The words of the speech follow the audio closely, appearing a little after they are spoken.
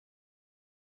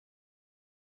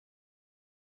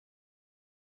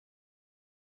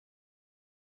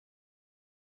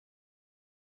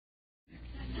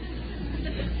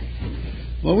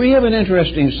Well, we have an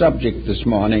interesting subject this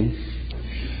morning,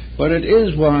 but it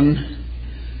is one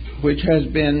which has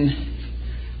been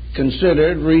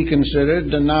considered, reconsidered,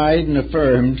 denied, and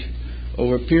affirmed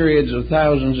over periods of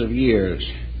thousands of years.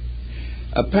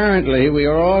 Apparently, we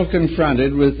are all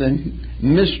confronted with the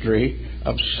mystery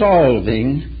of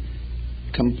solving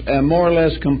more or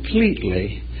less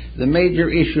completely the major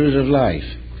issues of life.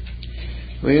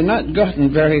 We have not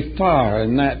gotten very far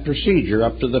in that procedure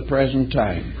up to the present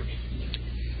time.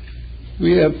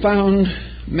 We have found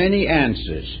many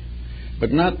answers,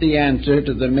 but not the answer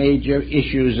to the major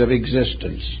issues of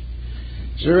existence.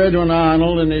 Sir Edwin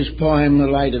Arnold, in his poem The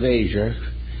Light of Asia,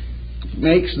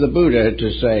 makes the Buddha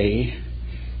to say,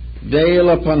 "Veil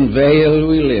upon veil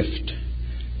we lift,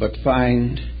 but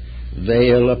find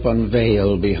veil upon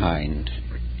veil behind."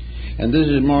 And this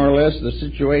is more or less the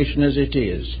situation as it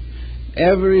is.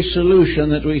 Every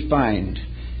solution that we find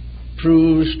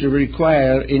proves to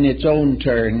require in its own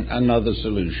turn another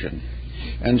solution.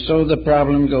 And so the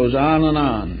problem goes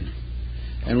on,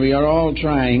 and we are all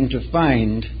trying to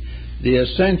find the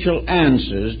essential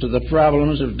answers to the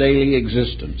problems of daily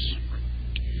existence.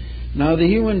 Now, the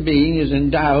human being is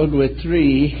endowed with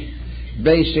three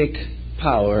basic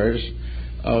powers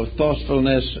of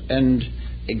thoughtfulness and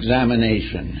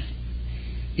examination.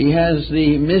 He has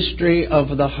the mystery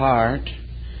of the heart,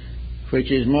 which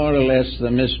is more or less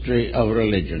the mystery of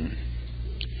religion.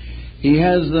 He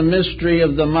has the mystery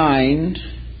of the mind,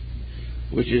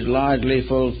 which is largely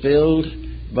fulfilled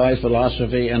by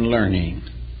philosophy and learning.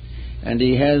 And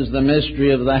he has the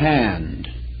mystery of the hand,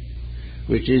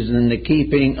 which is in the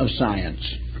keeping of science.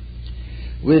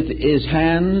 With his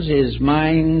hands, his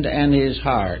mind, and his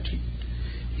heart,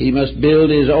 he must build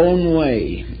his own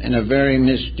way in a very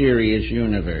mysterious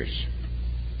universe.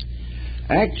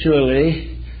 Actually,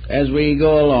 as we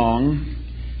go along,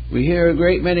 we hear a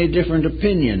great many different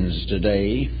opinions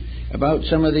today about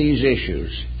some of these issues.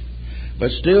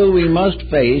 But still we must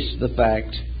face the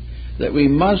fact that we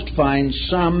must find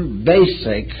some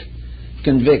basic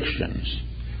convictions.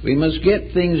 We must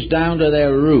get things down to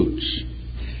their roots,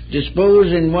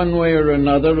 dispose in one way or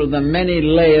another of the many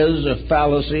layers of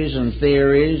fallacies and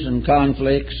theories and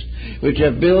conflicts which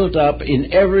have built up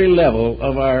in every level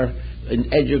of our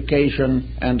education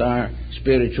and our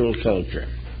spiritual culture.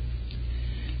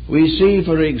 We see,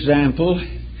 for example,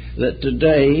 that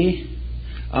today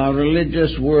our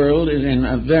religious world is in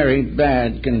a very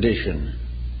bad condition.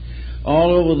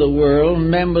 All over the world,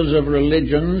 members of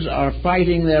religions are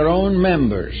fighting their own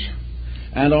members,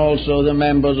 and also the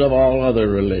members of all other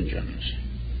religions.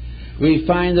 We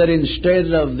find that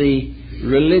instead of the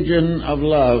religion of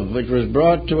love, which was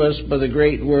brought to us by the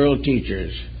great world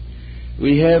teachers,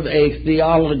 we have a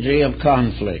theology of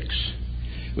conflicts.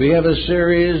 We have a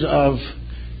series of,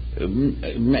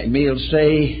 we'll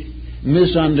say,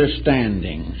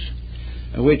 misunderstandings,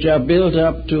 which are built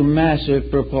up to massive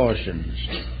proportions.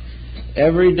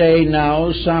 Every day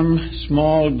now, some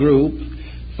small group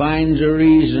finds a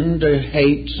reason to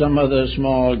hate some other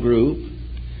small group,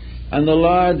 and the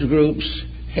large groups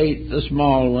hate the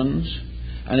small ones,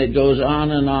 and it goes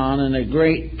on in a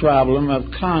great problem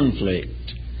of conflict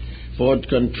for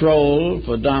control,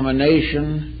 for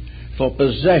domination, for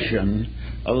possession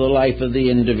of the life of the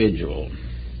individual.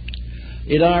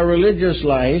 In our religious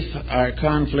life, our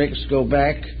conflicts go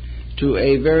back to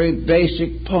a very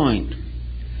basic point.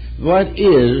 What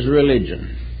is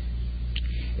religion?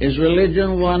 Is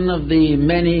religion one of the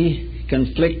many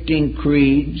conflicting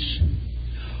creeds,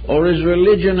 or is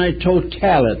religion a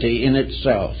totality in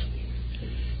itself?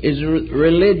 Is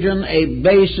religion a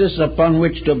basis upon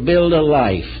which to build a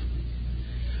life?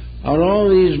 Are all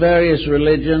these various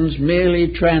religions merely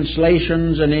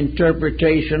translations and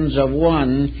interpretations of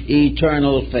one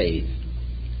eternal faith?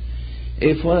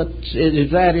 If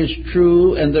that is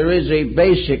true and there is a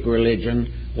basic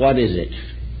religion, what is it?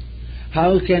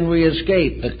 How can we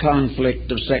escape the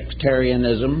conflict of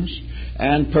sectarianisms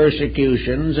and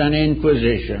persecutions and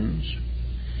inquisitions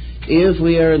if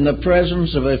we are in the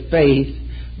presence of a faith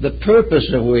the purpose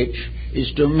of which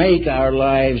is to make our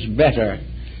lives better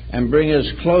and bring us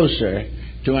closer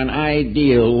to an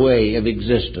ideal way of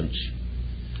existence?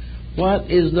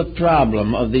 What is the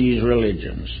problem of these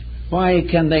religions? Why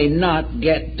can they not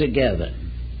get together?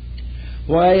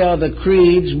 Why are the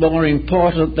creeds more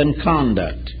important than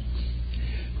conduct?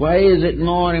 Why is it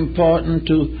more important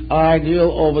to argue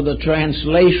over the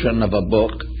translation of a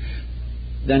book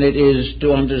than it is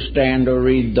to understand or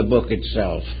read the book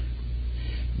itself?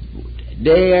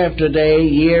 Day after day,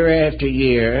 year after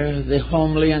year, the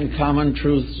homely and common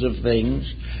truths of things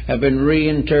have been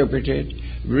reinterpreted,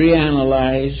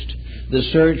 reanalyzed, The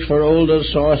search for older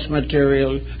source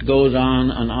material goes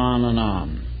on and on and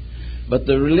on. But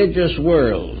the religious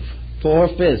world,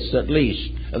 4/5 at least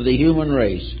of the human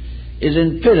race, is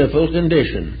in pitiful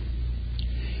condition.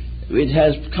 It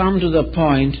has come to the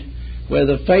point where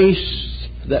the faiths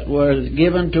that were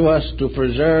given to us to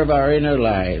preserve our inner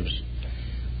lives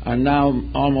are now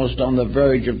almost on the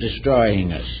verge of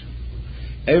destroying us.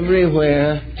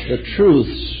 Everywhere the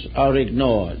truths are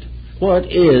ignored. What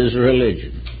is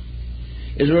religion?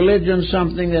 Is religion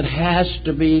something that has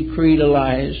to be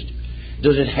creedalized?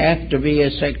 Does it have to be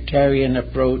a sectarian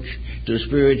approach to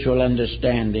spiritual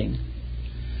understanding?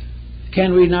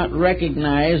 Can we not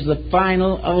recognize the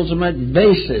final, ultimate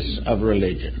basis of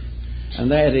religion? And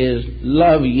that is,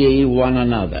 love ye one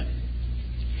another.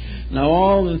 Now,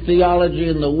 all the theology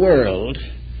in the world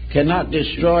cannot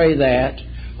destroy that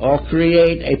or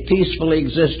create a peaceful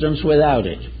existence without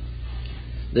it.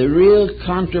 The real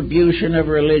contribution of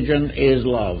religion is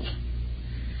love.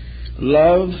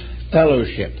 Love,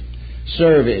 fellowship,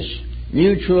 service,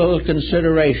 mutual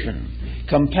consideration,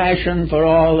 compassion for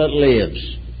all that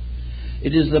lives.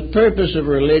 It is the purpose of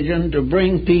religion to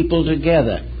bring people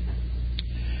together.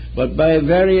 But by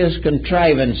various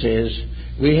contrivances,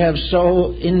 we have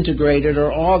so integrated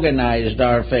or organized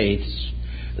our faiths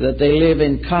that they live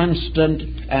in constant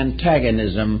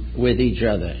antagonism with each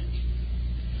other.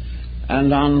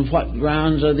 And on what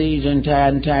grounds are these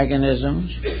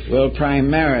antagonisms? Well,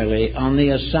 primarily on the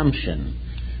assumption,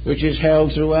 which is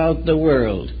held throughout the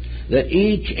world, that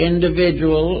each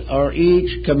individual or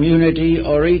each community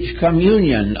or each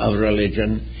communion of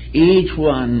religion, each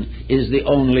one is the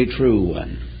only true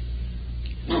one.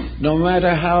 No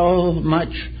matter how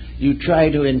much you try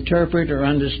to interpret or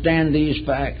understand these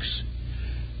facts,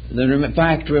 the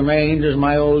fact remains, as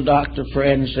my old doctor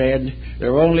friend said,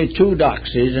 there are only two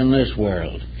doxies in this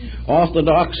world.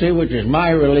 Orthodoxy, which is my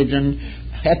religion,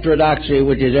 heterodoxy,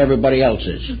 which is everybody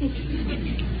else's.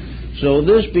 So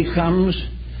this becomes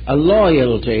a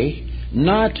loyalty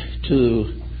not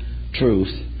to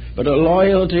truth, but a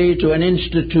loyalty to an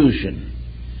institution.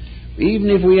 Even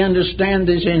if we understand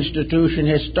this institution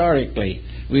historically,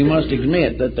 we must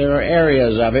admit that there are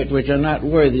areas of it which are not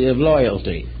worthy of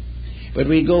loyalty. But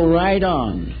we go right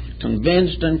on,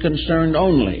 convinced and concerned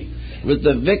only with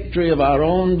the victory of our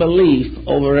own belief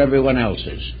over everyone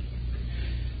else's.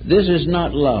 This is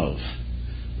not love.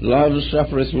 Love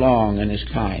suffereth long and is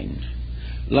kind.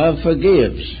 Love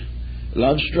forgives.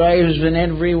 Love strives in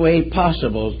every way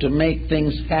possible to make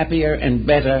things happier and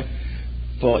better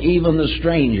for even the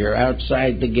stranger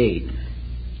outside the gate.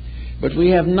 But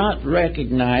we have not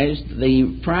recognized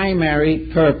the primary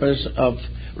purpose of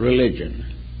religion.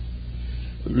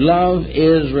 Love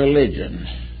is religion,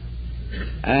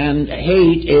 and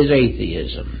hate is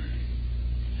atheism.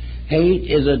 Hate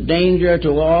is a danger to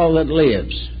all that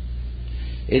lives.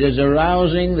 It is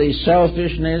arousing the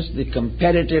selfishness, the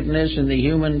competitiveness in the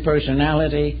human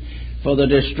personality for the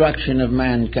destruction of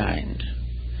mankind.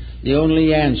 The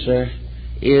only answer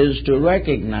is to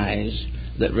recognize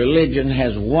that religion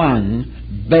has one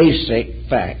basic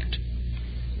fact: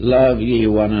 love ye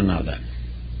one another.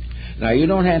 Now, you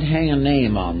don't have to hang a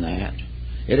name on that.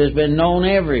 It has been known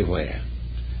everywhere.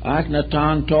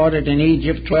 Akhenaton taught it in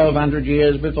Egypt 1,200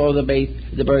 years before the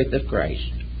birth of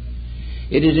Christ.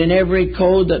 It is in every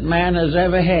code that man has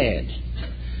ever had,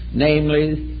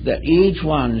 namely, that each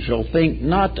one shall think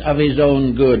not of his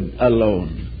own good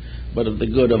alone, but of the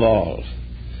good of all.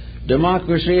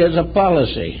 Democracy as a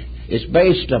policy is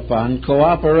based upon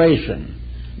cooperation,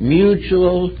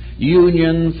 mutual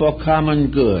union for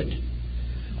common good.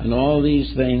 And all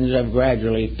these things have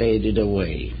gradually faded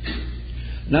away.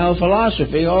 Now,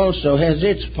 philosophy also has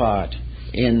its part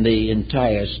in the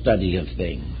entire study of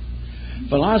things.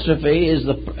 Philosophy is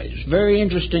a very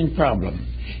interesting problem.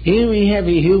 Here we have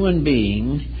a human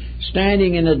being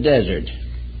standing in a desert,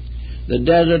 the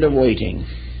desert of waiting.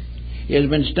 He has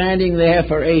been standing there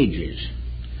for ages,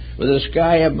 with the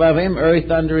sky above him, earth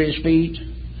under his feet,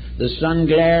 the sun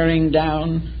glaring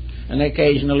down, and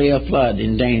occasionally a flood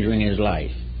endangering his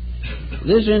life.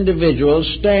 This individual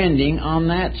standing on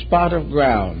that spot of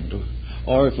ground,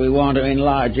 or if we want to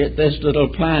enlarge it, this little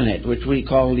planet which we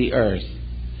call the earth,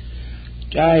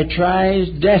 tries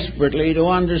desperately to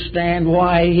understand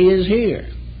why he is here.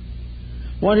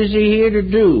 What is he here to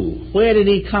do? Where did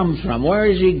he come from? Where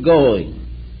is he going?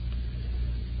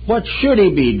 What should he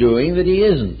be doing that he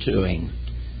isn't doing?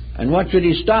 And what should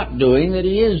he stop doing that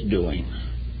he is doing?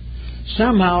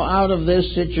 Somehow out of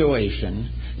this situation,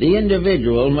 the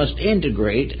individual must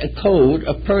integrate a code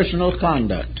of personal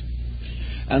conduct.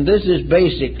 And this is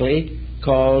basically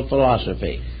called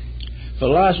philosophy.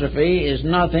 Philosophy is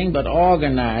nothing but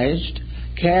organized,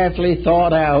 carefully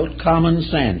thought out common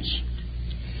sense.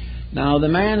 Now, the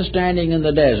man standing in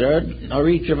the desert, or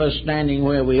each of us standing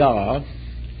where we are,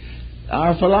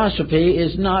 our philosophy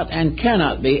is not and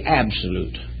cannot be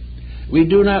absolute. We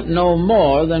do not know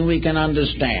more than we can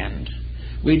understand.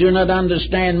 We do not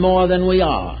understand more than we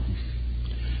are.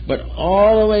 But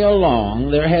all the way along,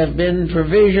 there have been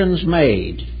provisions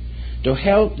made to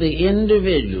help the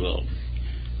individual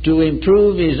to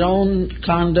improve his own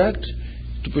conduct,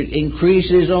 to increase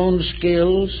his own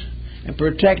skills, and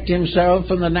protect himself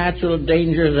from the natural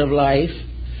dangers of life,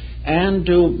 and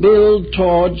to build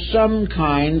towards some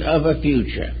kind of a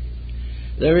future.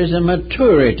 There is a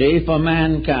maturity for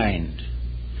mankind.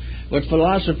 But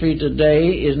philosophy today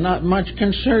is not much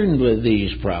concerned with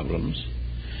these problems.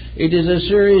 It is a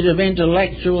series of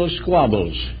intellectual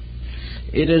squabbles.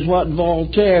 It is what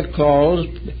Voltaire calls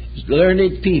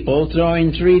learned people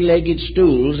throwing three-legged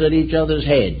stools at each other's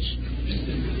heads.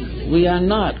 We are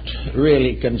not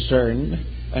really concerned.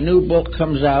 A new book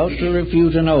comes out to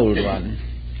refute an old one.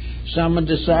 Someone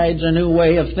decides a new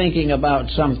way of thinking about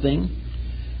something,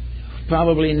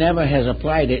 probably never has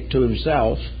applied it to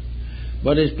himself,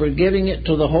 but is giving it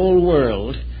to the whole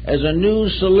world as a new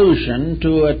solution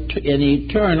to an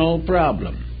eternal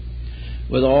problem.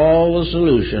 With all the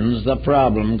solutions, the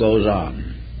problem goes on.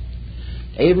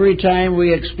 Every time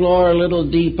we explore a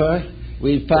little deeper,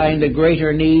 we find a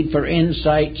greater need for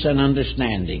insights and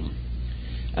understanding.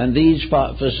 And these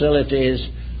facilities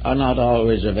are not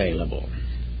always available.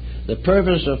 The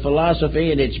purpose of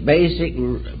philosophy in its basic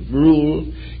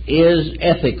rule is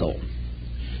ethical.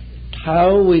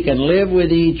 How we can live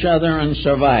with each other and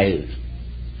survive.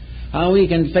 How we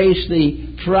can face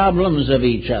the problems of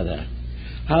each other.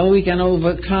 How we can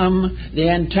overcome the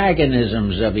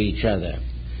antagonisms of each other.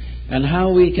 And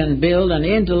how we can build an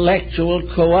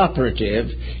intellectual cooperative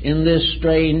in this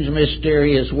strange,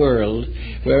 mysterious world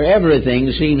where everything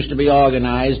seems to be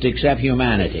organized except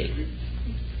humanity.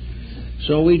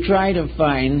 So we try to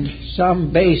find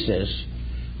some basis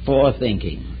for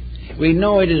thinking. We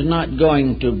know it is not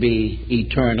going to be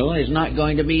eternal, it's not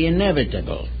going to be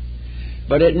inevitable.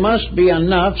 But it must be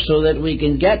enough so that we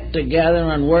can get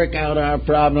together and work out our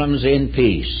problems in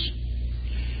peace.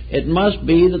 It must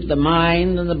be that the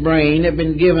mind and the brain have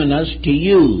been given us to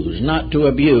use, not to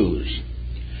abuse.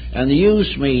 And the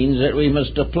use means that we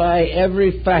must apply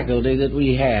every faculty that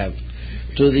we have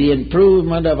to the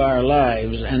improvement of our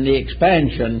lives and the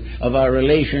expansion of our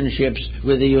relationships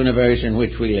with the universe in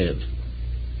which we live.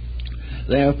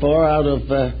 Therefore, out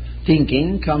of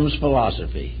thinking comes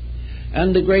philosophy.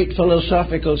 And the great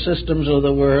philosophical systems of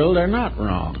the world are not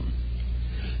wrong.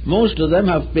 Most of them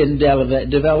have been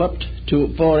developed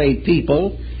for a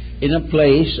people in a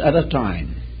place at a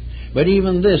time. But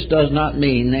even this does not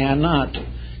mean they are not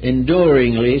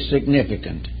enduringly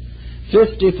significant.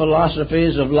 50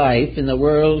 philosophies of life in the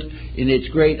world in its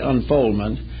great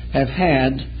unfoldment have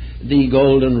had the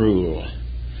golden rule,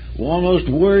 almost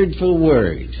word for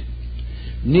word.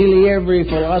 Nearly every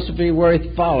philosophy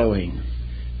worth following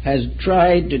has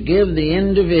tried to give the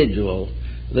individual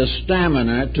the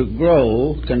stamina to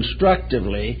grow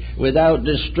constructively without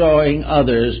destroying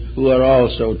others who are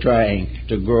also trying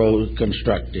to grow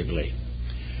constructively.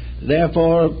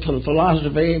 Therefore,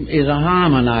 philosophy is a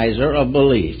harmonizer of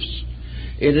beliefs.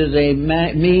 It is a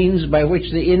means by which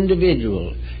the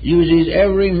individual uses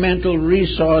every mental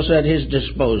resource at his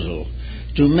disposal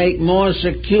to make more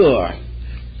secure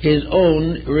his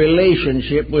own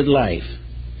relationship with life.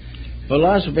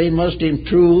 Philosophy must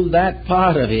improve that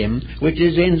part of him which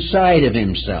is inside of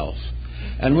himself,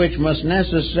 and which must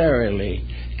necessarily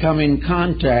come in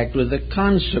contact with the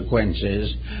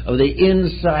consequences of the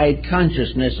inside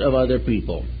consciousness of other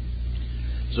people.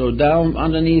 So down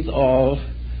underneath all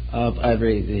of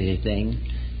everything,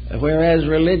 whereas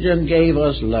religion gave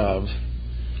us love,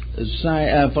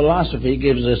 philosophy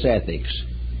gives us ethics.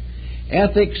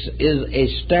 Ethics is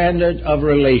a standard of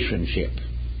relationship.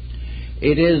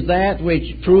 It is that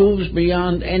which proves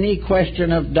beyond any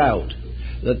question of doubt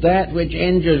that that which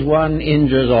injures one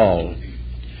injures all,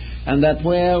 and that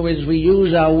whereas we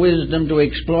use our wisdom to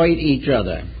exploit each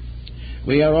other,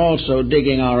 we are also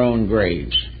digging our own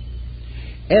graves.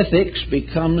 Ethics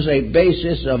becomes a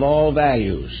basis of all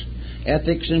values.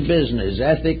 Ethics in business,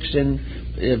 ethics in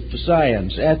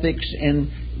science, ethics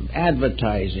in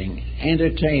advertising,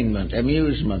 entertainment,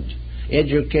 amusement,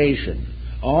 education.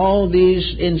 All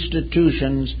these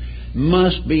institutions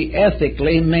must be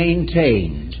ethically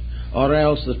maintained, or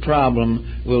else the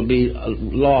problem will be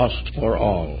lost for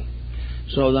all.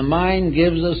 So the mind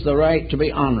gives us the right to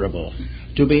be honorable,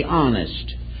 to be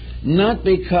honest, not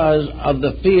because of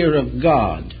the fear of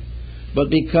God, but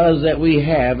because that we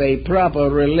have a proper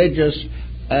religious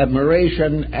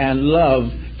admiration and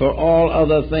love for all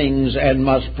other things and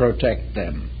must protect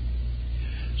them.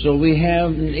 So we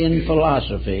have in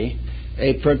philosophy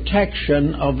a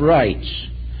protection of rights,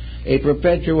 a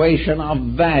perpetuation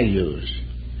of values,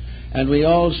 and we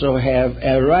also have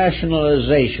a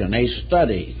rationalization, a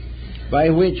study by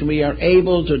which we are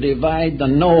able to divide the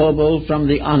knowable from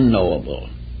the unknowable,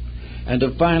 and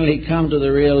to finally come to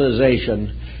the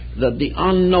realization that the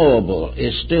unknowable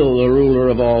is still the ruler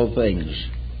of all things.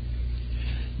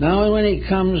 Now, when it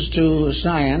comes to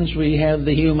science, we have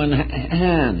the human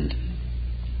hand.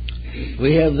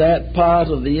 We have that part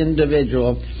of the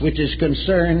individual which is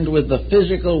concerned with the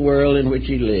physical world in which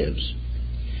he lives.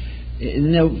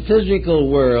 In the physical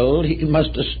world, he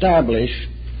must establish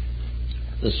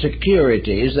the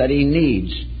securities that he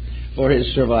needs for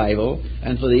his survival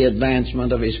and for the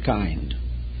advancement of his kind.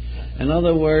 In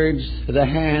other words, the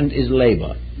hand is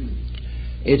labor.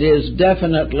 It is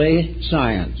definitely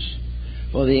science,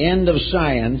 for the end of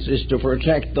science is to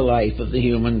protect the life of the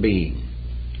human being.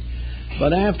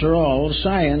 But after all,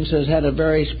 science has had a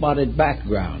very spotted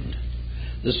background.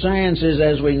 The sciences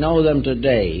as we know them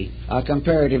today are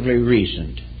comparatively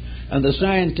recent, and the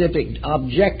scientific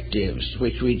objectives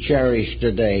which we cherish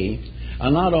today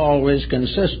are not always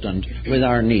consistent with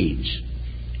our needs.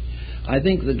 I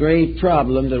think the great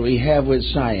problem that we have with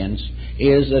science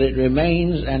is that it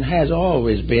remains and has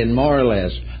always been more or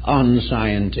less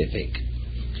unscientific.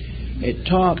 It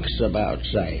talks about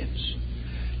science,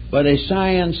 but a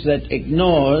science that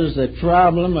ignores the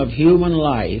problem of human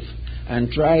life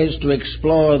and tries to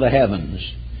explore the heavens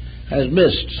has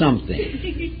missed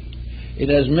something. It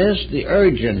has missed the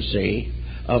urgency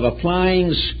of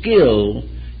applying skill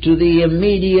to the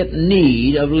immediate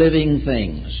need of living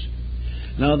things.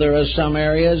 Now, there are some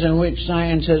areas in which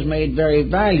science has made very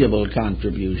valuable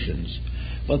contributions,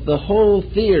 but the whole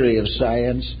theory of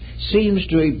science seems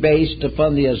to be based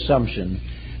upon the assumption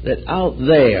that out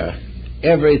there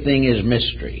everything is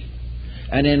mystery.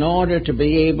 And in order to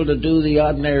be able to do the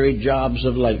ordinary jobs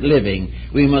of living,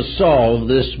 we must solve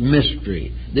this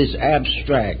mystery, this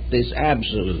abstract, this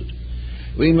absolute.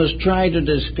 We must try to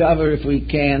discover, if we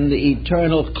can, the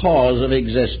eternal cause of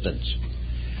existence.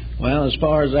 Well, as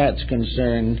far as that's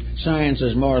concerned, science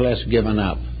has more or less given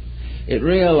up. It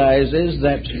realizes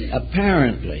that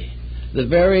apparently the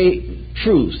very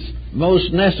truth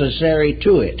most necessary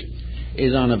to it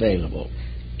is unavailable.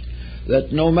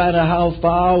 That no matter how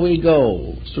far we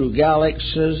go through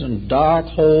galaxies and dark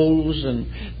holes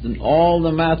and all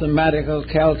the mathematical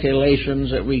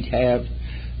calculations that we have,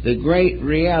 the great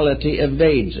reality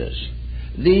evades us.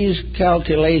 These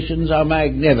calculations are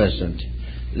magnificent.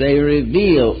 They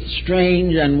reveal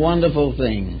strange and wonderful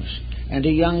things. And to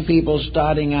young people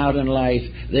starting out in life,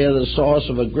 they are the source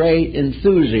of a great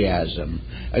enthusiasm,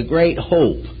 a great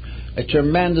hope, a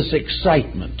tremendous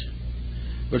excitement.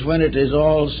 But when it is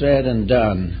all said and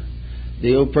done,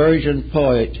 the old Persian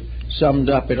poet summed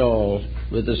up it all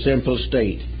with the simple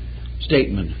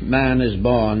statement, man is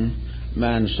born,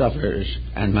 man suffers,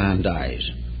 and man dies.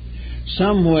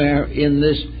 Somewhere in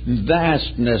this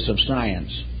vastness of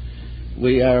science,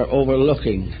 we are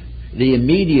overlooking the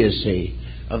immediacy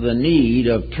of the need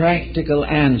of practical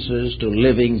answers to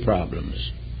living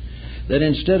problems. That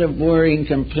instead of worrying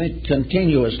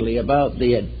continuously about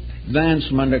the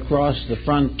advancement across the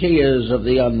frontiers of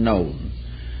the unknown,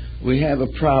 we have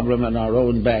a problem in our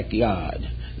own backyard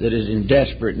that is in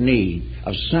desperate need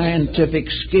of scientific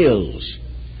skills.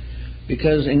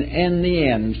 Because in the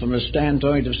end, from a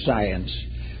standpoint of science,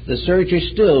 the search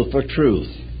is still for truth.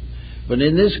 But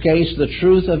in this case, the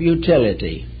truth of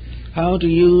utility, how to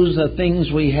use the things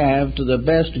we have to the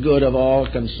best good of all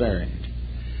concerned.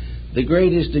 The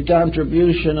greatest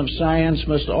contribution of science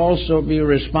must also be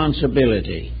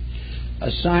responsibility.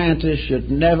 A scientist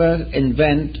should never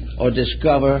invent or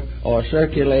discover or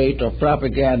circulate or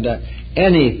propaganda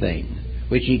anything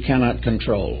which he cannot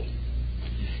control.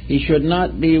 He should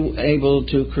not be able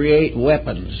to create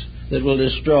weapons that will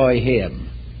destroy him.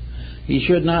 He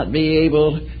should not be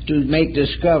able to make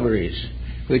discoveries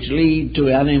which lead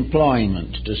to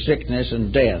unemployment, to sickness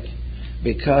and death,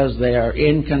 because they are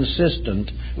inconsistent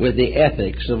with the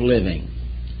ethics of living.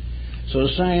 So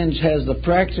science has the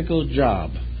practical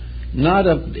job, not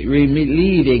of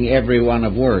relieving everyone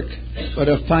of work, but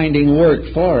of finding work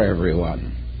for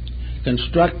everyone.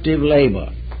 Constructive labor.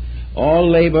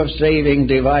 All labor-saving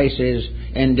devices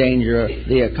endanger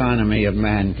the economy of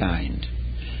mankind.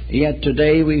 Yet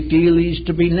today we feel these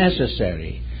to be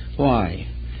necessary. Why?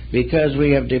 Because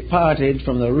we have departed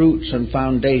from the roots and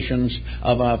foundations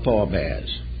of our forebears.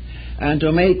 And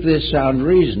to make this sound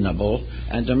reasonable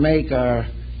and to make our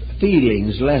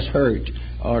feelings less hurt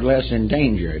or less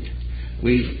endangered,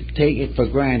 we take it for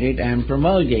granted and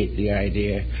promulgate the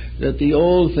idea that the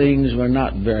old things were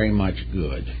not very much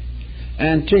good.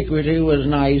 Antiquity was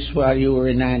nice while you were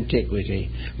in antiquity,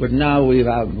 but now we've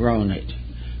outgrown it.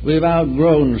 We've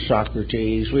outgrown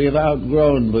Socrates. We have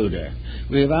outgrown Buddha.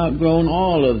 We have outgrown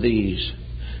all of these.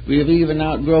 We have even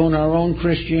outgrown our own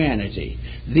Christianity.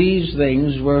 These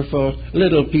things were for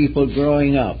little people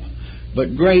growing up.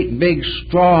 But great, big,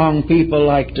 strong people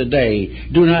like today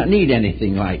do not need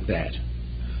anything like that.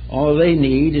 All they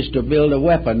need is to build a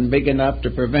weapon big enough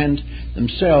to prevent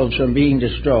themselves from being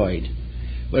destroyed,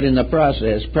 but in the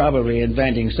process probably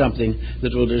inventing something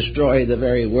that will destroy the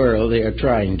very world they are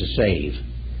trying to save.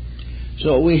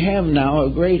 So we have now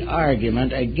a great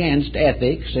argument against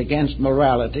ethics, against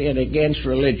morality, and against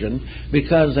religion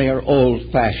because they are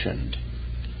old-fashioned.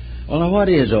 Well, now what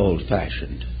is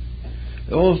old-fashioned?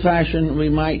 Old-fashioned, we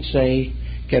might say,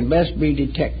 can best be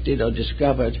detected or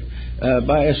discovered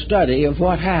by a study of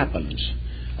what happens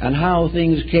and how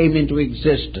things came into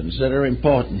existence that are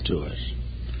important to us.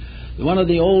 One of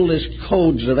the oldest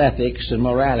codes of ethics and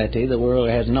morality the world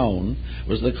has known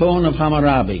was the Code of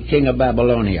Hammurabi, king of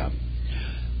Babylonia.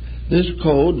 This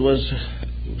code was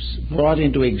brought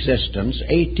into existence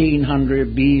 1800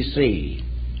 BC.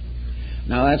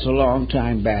 Now that's a long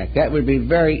time back. That would be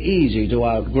very easy to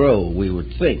outgrow, we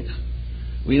would think.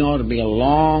 We ought to be a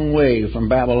long way from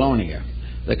Babylonia.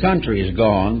 The country is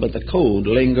gone, but the code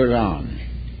lingers on.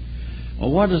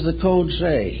 Well, what does the code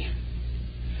say?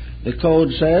 The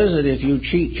code says that if you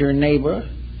cheat your neighbor,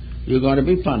 you're going to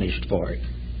be punished for it.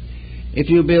 If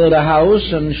you build a house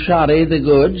and shoddy the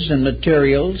goods and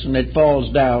materials and it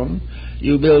falls down,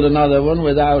 you build another one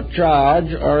without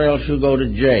charge, or else you go to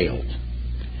jail.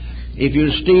 If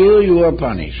you steal, you are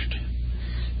punished.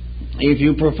 If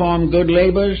you perform good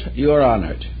labors, you are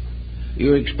honored.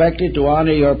 You're expected to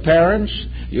honor your parents.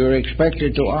 You're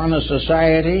expected to honor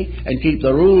society and keep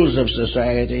the rules of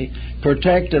society,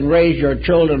 protect and raise your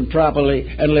children properly,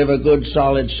 and live a good,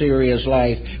 solid, serious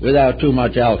life without too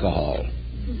much alcohol.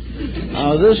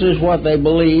 Now, this is what they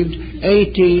believed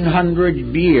 1,800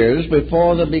 years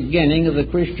before the beginning of the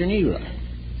Christian era.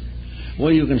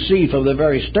 Well, you can see from the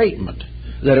very statement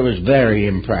that it was very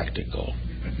impractical.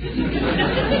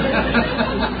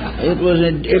 It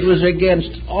was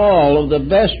against all of the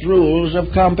best rules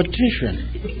of competition.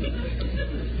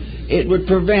 It would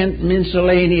prevent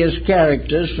miscellaneous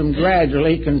characters from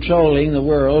gradually controlling the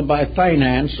world by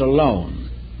finance alone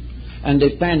and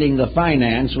defending the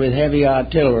finance with heavy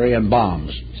artillery and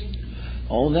bombs.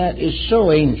 Oh, that is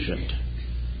so ancient.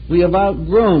 We have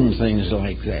outgrown things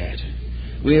like that.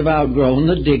 We have outgrown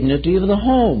the dignity of the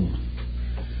home.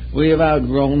 We have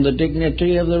outgrown the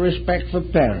dignity of the respect for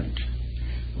parent.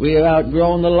 We have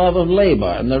outgrown the love of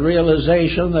labor and the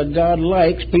realization that God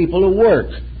likes people who work.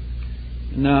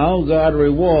 Now God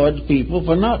rewards people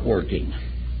for not working.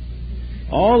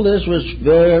 All this was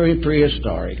very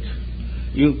prehistoric.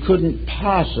 You couldn't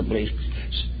possibly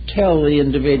tell the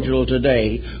individual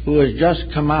today who has just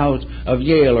come out of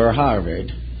Yale or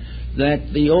Harvard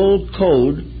that the old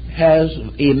code has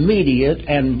immediate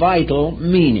and vital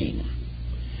meaning.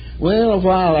 Well, a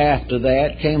while after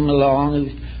that came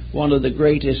along one of the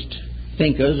greatest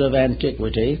thinkers of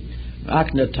antiquity,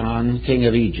 Akhenaten, king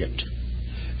of Egypt.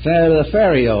 The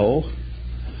Pharaoh,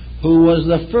 who was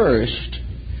the first,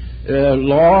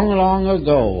 long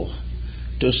ago,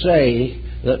 to say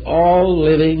that all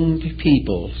living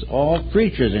peoples, all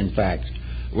creatures in fact,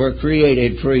 were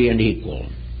created free and equal.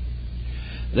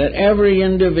 That every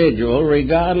individual,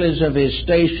 regardless of his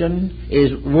station,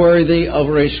 is worthy of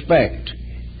respect.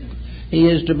 He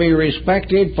is to be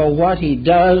respected for what he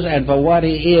does and for what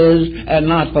he is and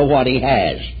not for what he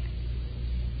has.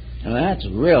 And that's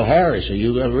real heresy.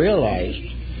 You have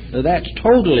realized that that's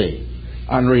totally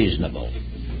unreasonable.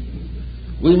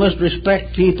 We must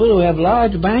respect people who have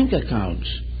large bank accounts.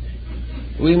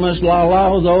 We must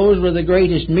allow those with the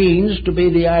greatest means to be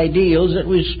the ideals that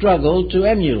we struggle to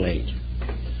emulate.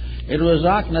 It was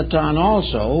Akhenaten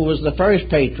also who was the first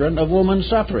patron of woman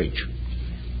suffrage.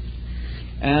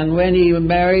 And when he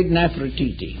married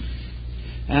Nefertiti,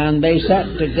 and they sat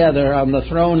together on the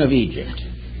throne of Egypt,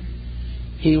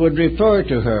 he would refer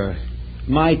to her,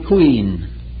 my queen,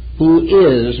 who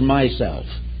is myself.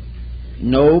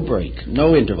 No break,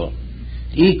 no interval,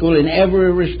 equal in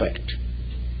every respect.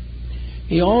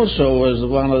 He also was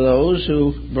one of those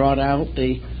who brought out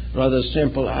the rather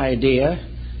simple idea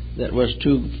that was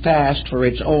too fast for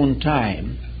its own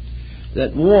time,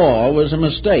 that war was a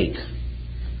mistake,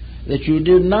 that you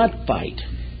did not fight,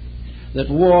 that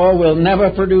war will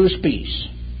never produce peace.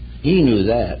 He knew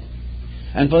that.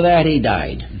 And for that he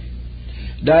died.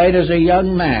 Died as a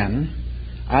young man,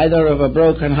 either of a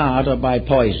broken heart or by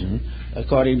poison,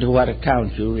 according to what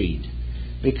account you read,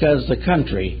 because the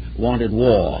country wanted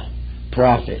war,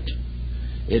 profit.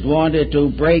 It wanted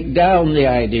to break down the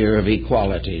idea of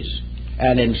equalities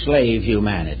and enslave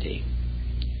humanity.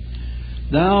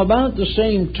 Now, about the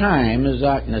same time as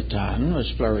Akhenaten was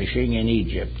flourishing in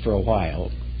Egypt for a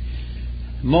while,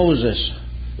 Moses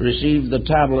received the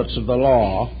tablets of the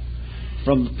law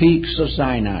from the peaks of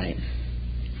Sinai.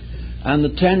 And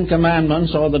the Ten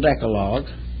Commandments, or the Decalogue,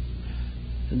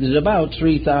 is about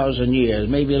 3,000 years,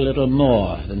 maybe a little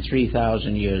more than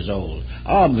 3,000 years old,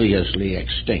 obviously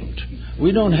extinct.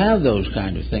 We don't have those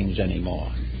kind of things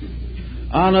anymore.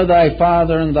 Honor thy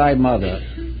father and thy mother.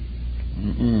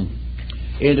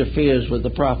 Interferes with the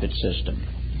prophet system.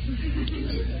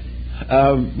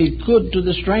 Be good to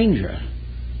the stranger.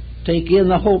 Take in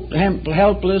the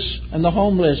helpless and the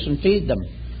homeless and feed them.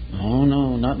 Oh,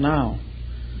 no, not now.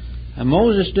 And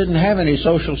Moses didn't have any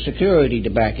Social Security to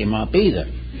back him up either.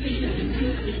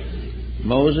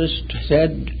 Moses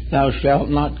said, thou shalt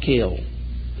not kill.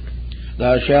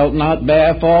 Thou shalt not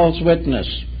bear false witness.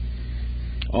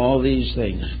 All these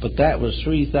things. But that was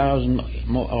 3,000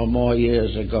 or more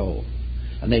years ago.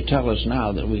 And they tell us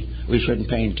now that we shouldn't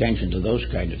pay attention to those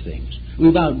kind of things.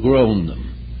 We've outgrown them.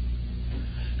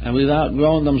 And we've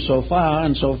outgrown them so far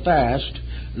and so fast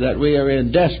that we are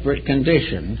in desperate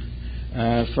condition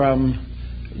from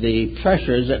the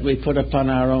pressures that we put upon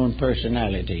our own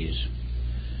personalities.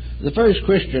 The first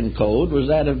Christian code was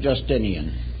that of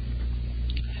Justinian.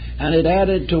 And it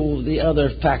added to the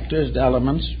other factors,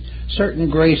 elements, certain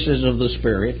graces of the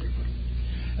Spirit,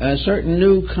 certain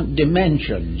new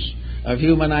dimensions of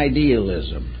human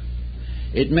idealism.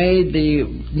 It made the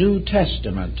New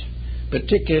Testament,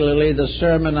 particularly the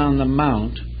Sermon on the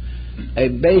Mount, a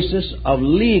basis of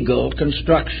legal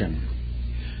construction.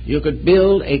 You could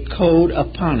build a code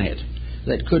upon it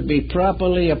that could be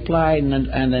properly applied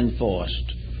and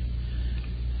enforced.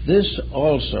 This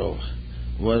also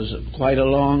was quite a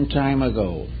long time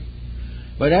ago.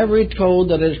 But every code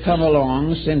that has come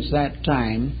along since that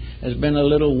time has been a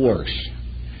little worse.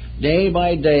 Day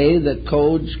by day, the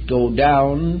codes go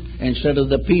down instead of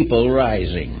the people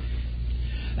rising.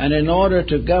 And in order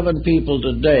to govern people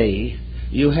today,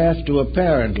 you have to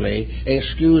apparently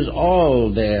excuse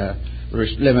all their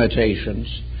limitations,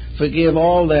 forgive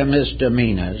all their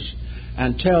misdemeanors,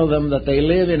 and tell them that they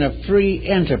live in a free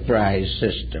enterprise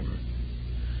system.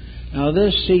 Now,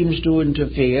 this seems to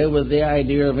interfere with the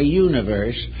idea of a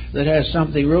universe that has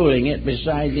something ruling it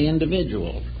beside the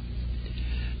individual.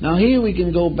 Now, here we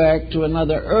can go back to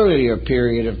another earlier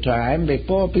period of time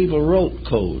before people wrote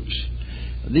codes.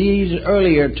 These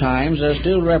earlier times are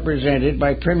still represented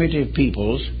by primitive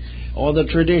peoples or the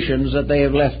traditions that they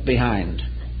have left behind.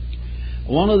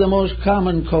 One of the most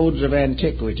common codes of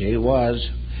antiquity was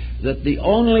that the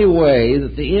only way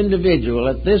that the individual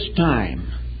at this time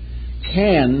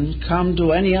can come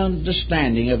to any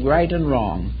understanding of right and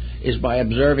wrong is by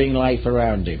observing life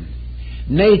around him.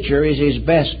 Nature is his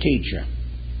best teacher.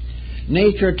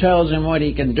 Nature tells him what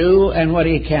he can do and what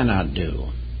he cannot do.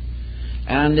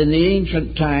 And in the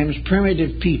ancient times,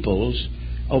 primitive peoples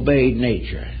obeyed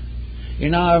nature.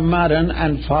 In our modern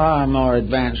and far more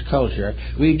advanced culture,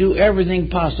 we do everything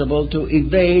possible to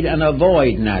evade and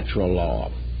avoid natural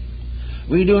law.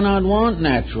 We do not want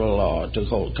natural law to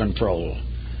hold control.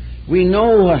 We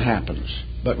know what happens,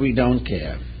 but we don't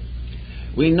care.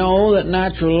 We know that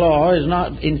natural law is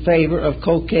not in favor of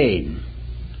cocaine,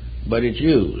 but it's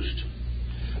used.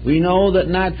 We know that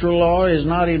natural law is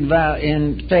not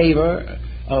in favor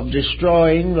of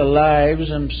destroying the lives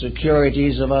and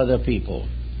securities of other people,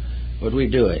 but we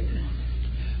do it.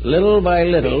 Little by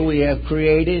little, we have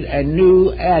created a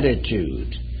new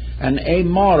attitude, an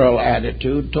amoral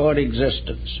attitude toward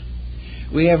existence.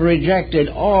 We have rejected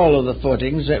all of the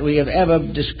footings that we have ever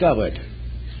discovered,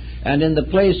 and in the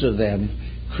place of them,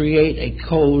 create a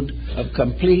code of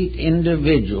complete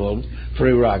individual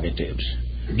prerogatives.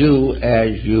 Do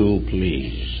as you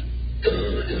please.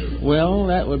 Well,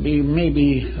 that would be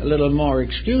maybe a little more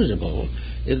excusable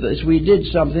if we did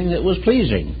something that was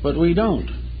pleasing, but we don't.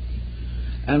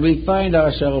 And we find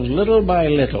ourselves little by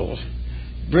little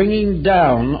bringing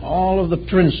down all of the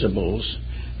principles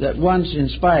that once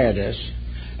inspired us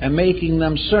and making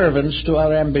them servants to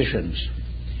our ambitions.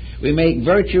 We make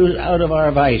virtues out of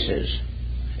our vices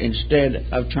instead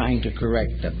of trying to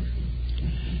correct them.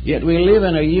 Yet we live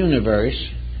in a universe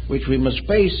which we must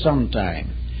face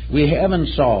sometime. We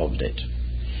haven't solved it.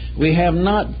 We have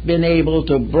not been able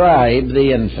to bribe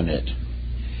the infinite.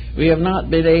 We have not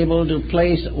been able to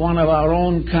place one of our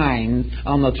own kind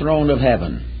on the throne of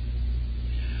heaven.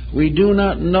 We do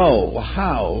not know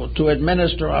how to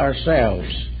administer ourselves,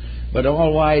 but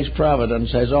all-wise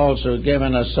providence has also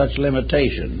given us such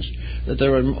limitations that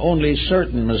there are only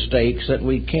certain mistakes that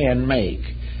we can make.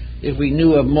 If we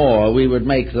knew of more, we would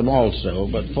make them also,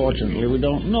 but fortunately we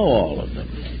don't know all of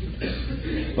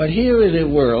them. But here is a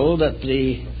world that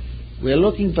we're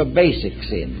looking for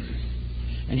basics in.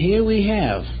 And here we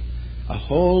have a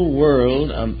whole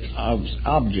world of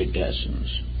object lessons.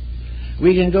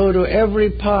 We can go to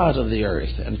every part of the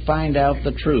earth and find out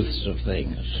the truths of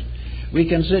things. We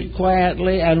can sit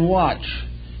quietly and watch,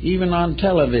 even on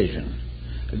television,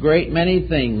 a great many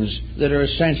things that are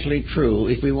essentially true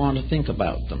if we want to think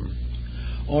about them,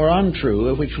 or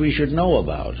untrue which we should know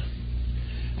about.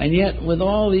 And yet, with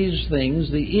all these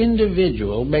things, the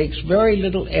individual makes very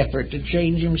little effort to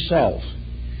change himself.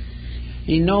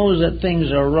 He knows that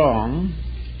things are wrong,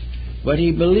 but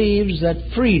he believes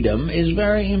that freedom is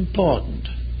very important.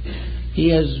 He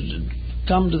has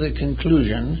come to the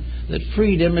conclusion that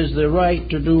freedom is the right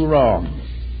to do wrong.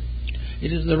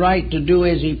 It is the right to do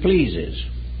as he pleases.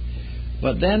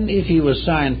 But then, if he was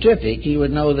scientific, he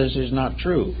would know this is not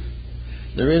true.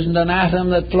 There isn't an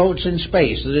atom that floats in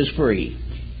space that is free.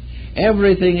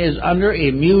 Everything is under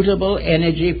immutable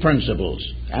energy principles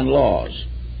and laws.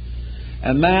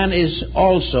 And man is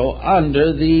also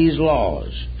under these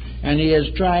laws, and he has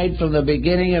tried from the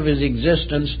beginning of his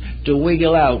existence to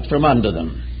wiggle out from under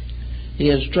them. He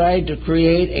has tried to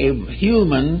create a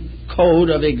human code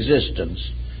of existence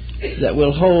that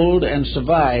will hold and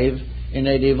survive in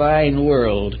a divine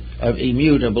world of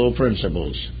immutable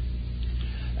principles.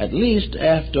 At least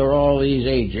after all these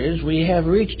ages, we have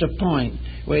reached a point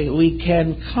where we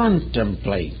can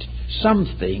contemplate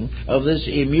something of this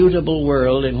immutable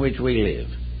world in which we live.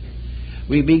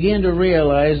 We begin to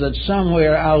realize that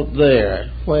somewhere out there,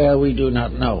 where we do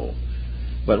not know,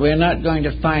 but we're not going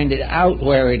to find it out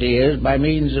where it is by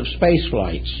means of space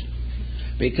flights,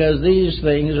 because these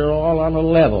things are all on a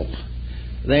level.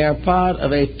 They are part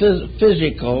of a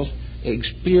physical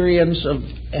experience of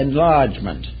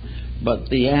enlargement, but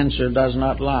the answer does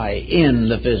not lie in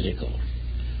the physical.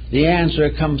 The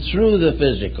answer comes through the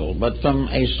physical, but from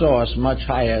a source much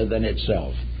higher than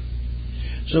itself.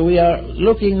 So we are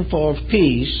looking for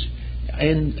peace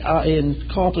in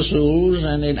corpuscles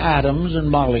and in atoms and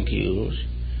molecules,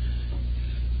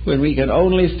 when we can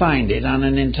only find it on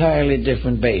an entirely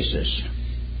different basis.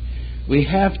 We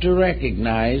have to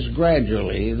recognize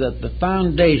gradually that the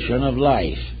foundation of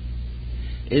life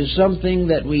is something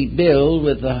that we build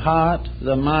with the heart,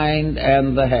 the mind,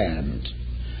 and the hand.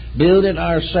 Build it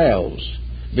ourselves.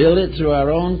 Build it through our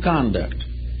own conduct.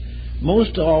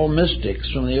 Most all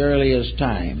mystics from the earliest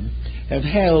time have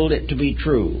held it to be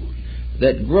true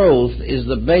that growth is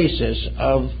the basis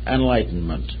of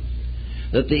enlightenment,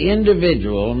 that the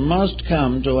individual must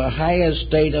come to a higher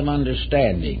state of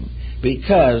understanding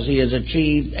because he has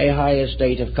achieved a higher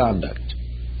state of conduct.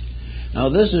 Now,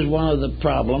 this is one of the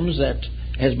problems that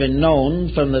has been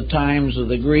known from the times of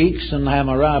the Greeks and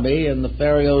Hammurabi and the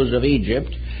pharaohs of Egypt,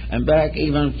 and back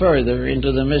even further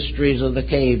into the mysteries of the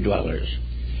cave dwellers.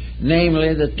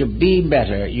 Namely, that to be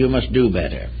better, you must do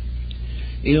better.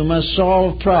 You must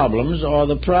solve problems, or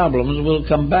the problems will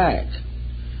come back.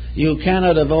 You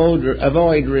cannot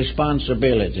avoid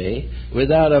responsibility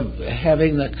without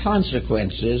having the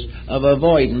consequences of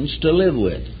avoidance to live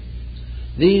with.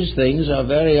 These things are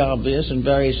very obvious and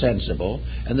very sensible,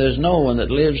 and there's no one that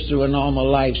lives through a normal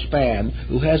lifespan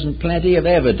who hasn't plenty of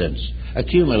evidence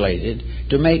accumulated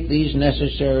to make these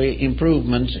necessary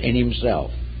improvements in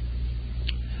himself.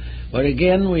 But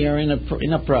again, we are in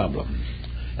a problem.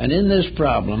 And in this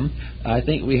problem, I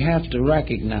think we have to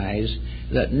recognize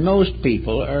that most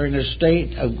people are in a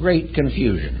state of great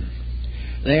confusion.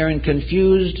 They are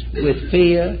confused with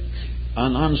fear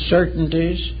and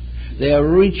uncertainties. They are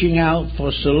reaching out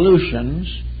for solutions,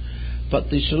 but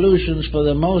the solutions, for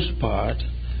the most part,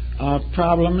 are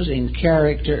problems in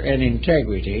character and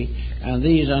integrity, and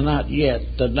these are not yet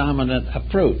the dominant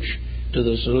approach to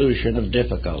the solution of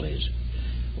difficulties.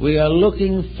 We are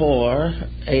looking for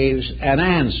an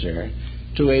answer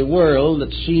to a world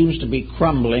that seems to be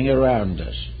crumbling around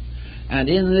us. And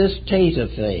in this state of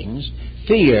things,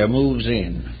 fear moves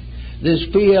in. This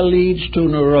fear leads to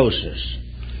neurosis.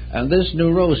 And this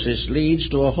neurosis leads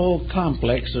to a whole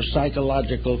complex of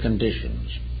psychological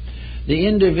conditions. The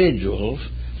individual,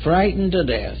 frightened to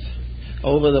death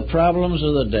over the problems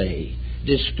of the day,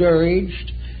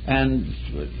 discouraged and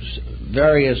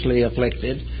variously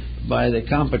afflicted by the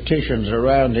competitions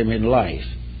around him in life,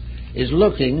 is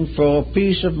looking for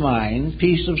peace of mind,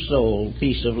 peace of soul,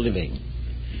 peace of living.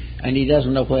 And he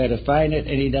doesn't know where to find it,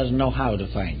 and he doesn't know how to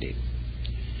find it.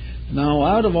 Now,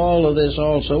 out of all of this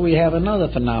also, we have another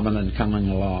phenomenon coming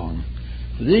along.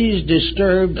 These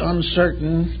disturbed,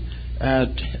 uncertain,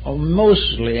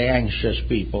 mostly anxious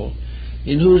people,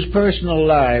 in whose personal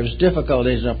lives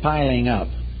difficulties are piling up,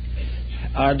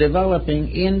 are developing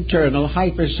internal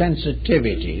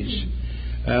hypersensitivities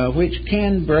which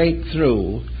can break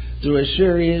through a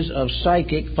series of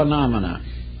psychic phenomena.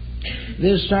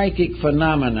 This psychic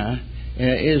phenomena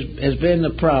has been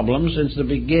the problem since the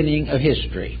beginning of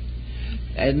history.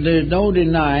 And there's no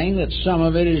denying that some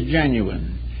of it is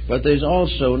genuine, but there's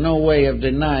also no way of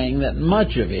denying that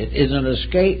much of it is an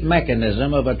escape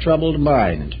mechanism of a troubled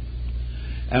mind.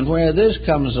 And where this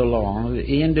comes along,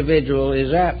 the individual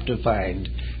is apt to find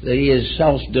that he is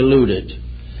self-deluded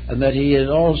and that he is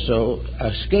also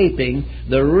escaping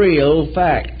the real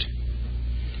fact.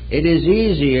 It is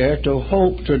easier to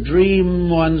hope to dream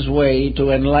one's way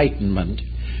to enlightenment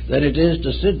than it is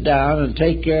to sit down and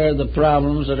take care of the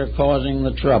problems that are causing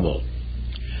the trouble.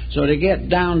 So to get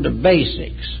down to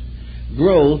basics,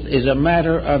 growth is a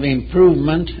matter of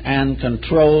improvement and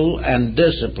control and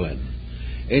discipline.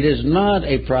 It is not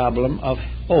a problem of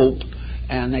hope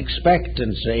and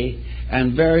expectancy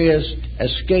and various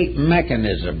escape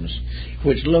mechanisms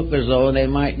which look as though they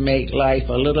might make life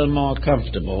a little more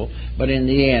comfortable, but in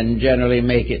the end generally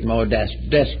make it more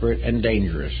desperate and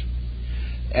dangerous.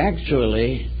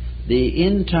 Actually, the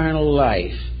internal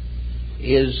life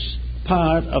is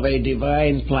part of a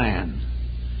divine plan.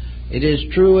 It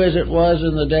is true, as it was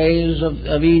in the days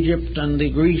of Egypt and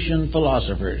the Grecian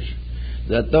philosophers,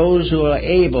 that those who are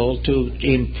able to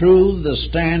improve the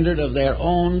standard of their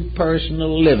own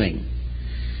personal living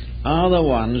are the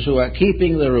ones who are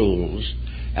keeping the rules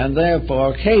and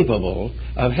therefore capable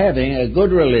of having a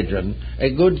good religion, a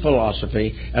good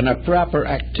philosophy, and a proper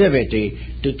activity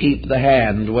to keep the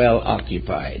hand well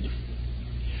occupied.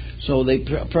 So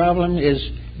the problem is,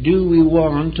 do we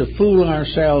want to fool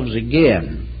ourselves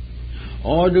again?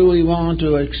 Or do we want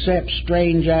to accept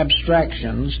strange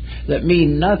abstractions that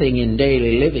mean nothing in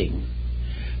daily living?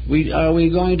 Are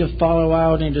we going to follow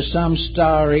out into some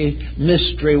starry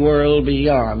mystery world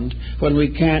beyond when we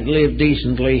can't live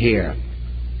decently here?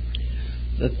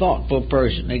 The thoughtful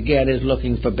person, again, is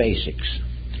looking for basics,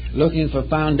 looking for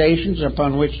foundations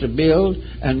upon which to build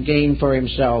and gain for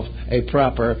himself a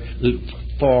proper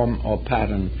form or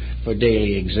pattern for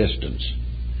daily existence.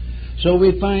 So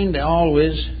we find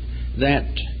always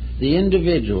that the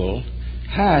individual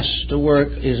has to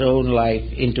work his own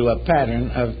life into a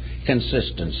pattern of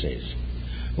consistencies.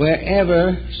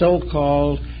 Wherever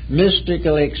so-called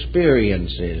mystical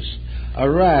experiences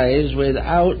arise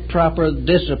without proper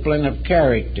discipline of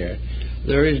character,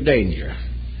 there is danger.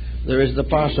 There is the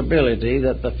possibility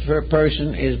that the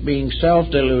person is being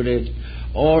self-deluded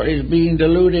or is being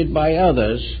deluded by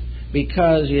others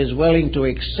because he is willing to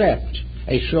accept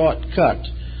a shortcut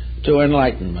to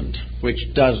enlightenment, which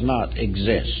does not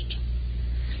exist.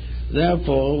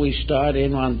 Therefore, we start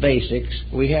in on basics.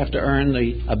 We have to earn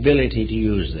the ability to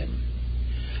use them.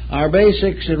 Our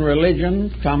basics in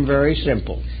religion come very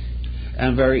simple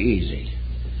and very easy.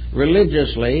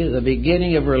 Religiously, the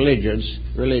beginning of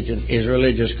religion is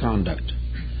religious conduct.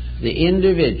 The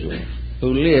individual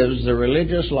who lives the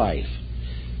religious life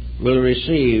will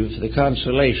receive the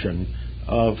consolation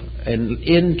of an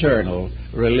internal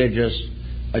religious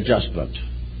adjustment.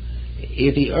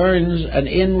 If he earns an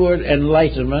inward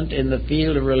enlightenment in the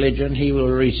field of religion, he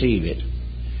will receive it.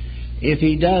 If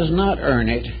he does not earn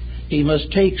it, he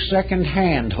must take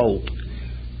second-hand hope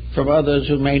from others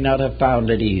who may not have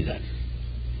found it either.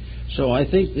 So I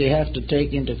think they have to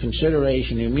take into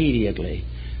consideration immediately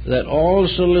that all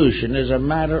solution is a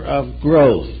matter of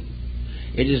growth.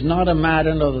 It is not a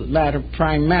matter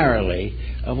primarily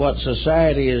of what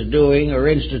society is doing or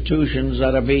institutions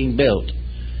that are being built.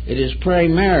 It is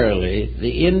primarily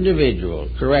the individual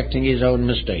correcting his own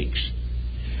mistakes.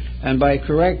 And by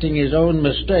correcting his own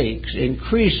mistakes,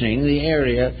 increasing the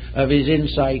area of his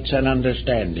insights and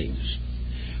understandings.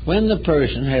 When the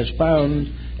person has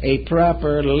found a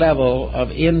proper level of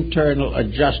internal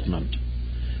adjustment,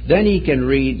 then he can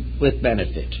read with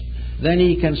benefit. Then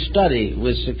he can study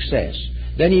with success.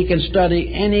 Then he can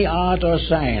study any art or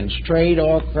science, trade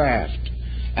or craft,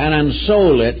 and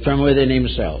unsoul it from within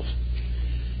himself.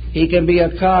 He can be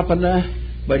a carpenter,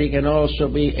 but he can also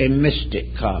be a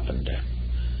mystic carpenter.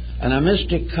 And a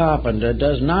mystic carpenter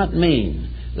does not mean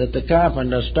that the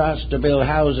carpenter starts to build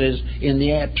houses in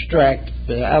the abstract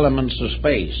elements of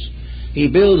space. He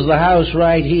builds the house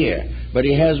right here, but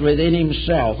he has within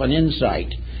himself an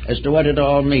insight as to what it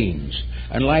all means.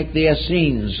 And like the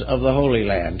Essenes of the Holy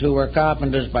Land, who were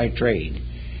carpenters by trade,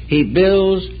 he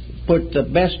builds, put the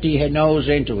best he knows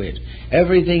into it.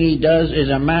 Everything he does is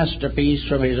a masterpiece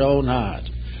from his own heart,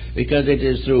 because it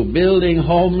is through building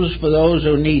homes for those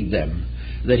who need them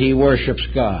that he worships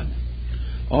God.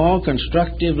 All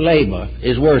constructive labor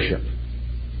is worship,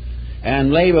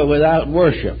 and labor without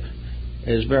worship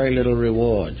is very little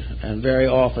reward, and very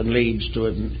often leads to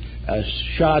a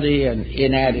shoddy and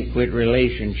inadequate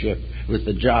relationship with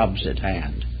the jobs at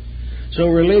hand. So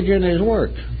religion is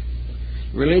work.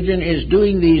 Religion is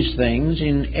doing these things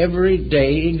in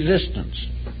everyday existence.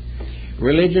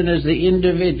 Religion is the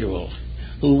individual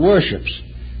who worships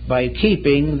by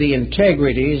keeping the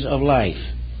integrities of life.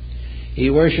 He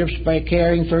worships by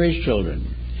caring for his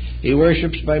children. He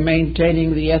worships by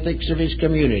maintaining the ethics of his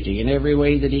community in every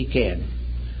way that he can.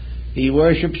 He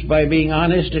worships by being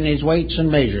honest in his weights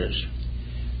and measures.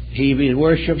 He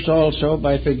worships also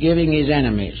by forgiving his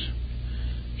enemies.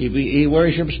 He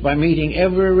worships by meeting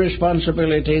every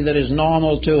responsibility that is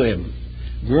normal to him,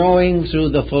 growing through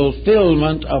the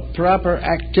fulfillment of proper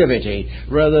activity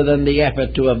rather than the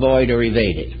effort to avoid or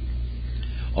evade it.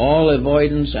 All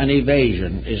avoidance and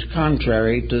evasion is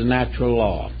contrary to natural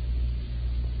law.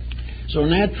 So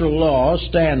natural law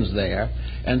stands there,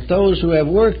 and those who have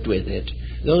worked with it,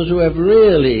 those who have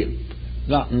really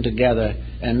gotten together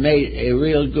and made a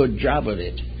real good job of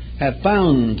it, have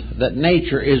found that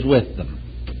nature is with them.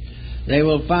 They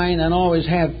will find, and always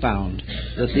have found,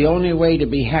 that the only way to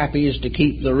be happy is to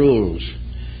keep the rules.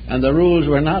 And the rules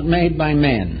were not made by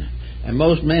men, and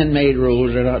most men-made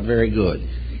rules are not very good.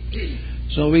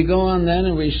 So we go on then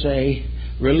and we say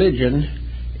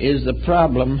religion is the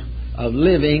problem of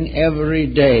living every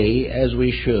day as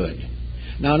we should.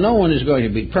 Now, no one is going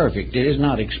to be perfect. It is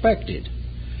not expected.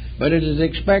 But it is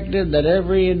expected that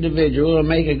every individual will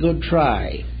make a good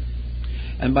try.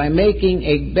 And by making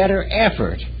a better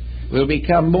effort, will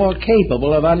become more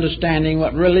capable of understanding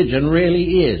what religion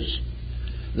really is.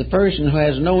 The person who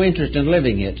has no interest in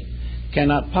living it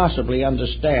cannot possibly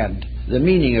understand the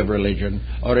meaning of religion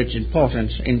or its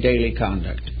importance in daily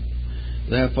conduct.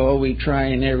 Therefore, we try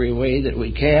in every way that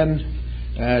we can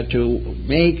to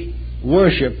make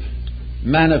worship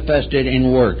manifested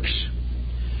in works,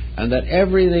 and that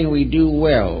everything we do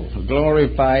well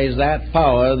glorifies that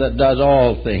power that does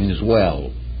all things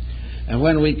well. And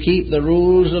when we keep the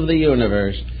rules of the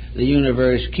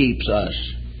universe keeps us.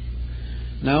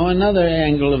 Now, another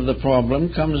angle of the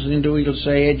problem comes into, we'll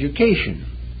say, education.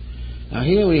 Now,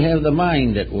 here we have the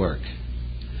mind at work.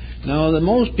 Now,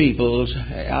 most people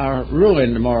are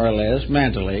ruined, more or less,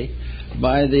 mentally,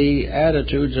 by the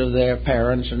attitudes of their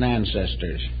parents and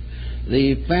ancestors.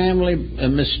 The family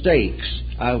mistakes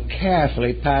are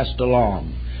carefully passed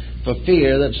along for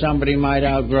fear that somebody might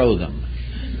outgrow them.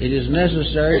 It is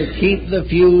necessary to keep the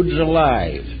feuds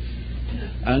alive.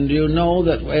 And you know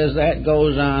that as that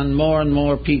goes on, more and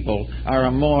more people are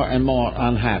more and more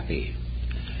unhappy.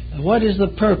 What is the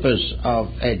purpose of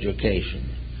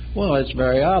education? Well, it's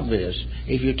very obvious.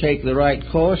 If you take the right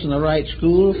course in the right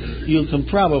school, you can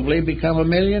probably become a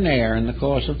millionaire in the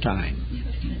course of time.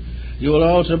 You will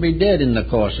also be dead in the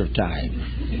course of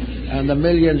time. And the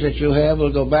millions that you have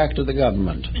will go back to the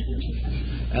government.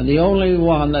 And the only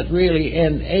one that really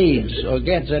aids or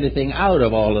gets anything out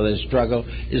of all of this struggle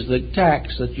is the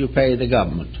tax that you pay the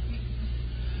government.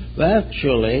 But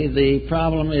actually, the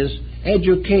problem is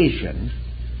education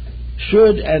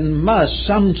should and must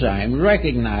sometime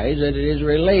recognize that it is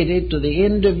related to the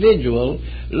individual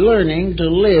learning to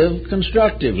live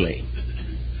constructively.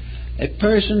 A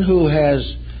person who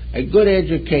has a good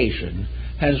education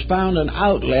has found an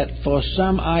outlet for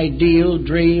some ideal,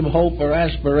 dream, hope, or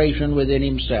aspiration within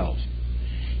himself.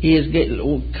 He is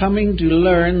coming to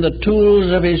learn the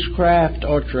tools of his craft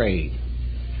or trade.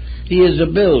 He is a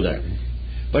builder,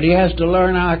 but he has to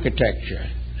learn architecture.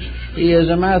 He is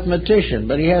a mathematician,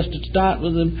 but he has to start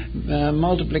with the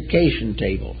multiplication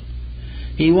table.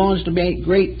 He wants to make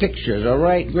great pictures or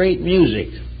write great music,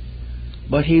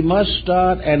 but he must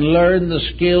start and learn the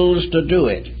skills to do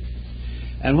it.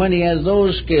 And when he has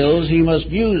those skills, he must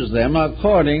use them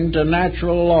according to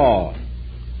natural law.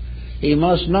 He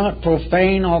must not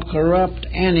profane or corrupt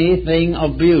anything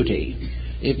of beauty.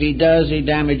 If he does, he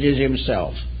damages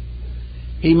himself.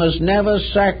 He must never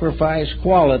sacrifice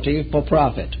quality for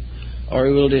profit, or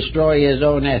he will destroy his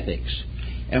own ethics.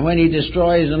 And when he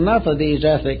destroys enough of these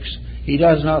ethics, he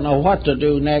does not know what to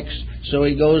do next, so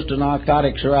he goes to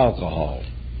narcotics or alcohol.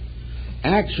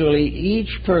 Actually,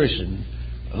 each person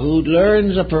who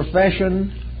learns a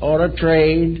profession or a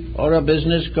trade or a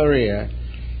business career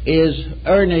is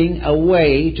earning a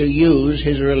way to use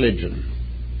his religion.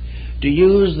 to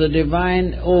use the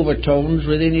divine overtones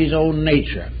within his own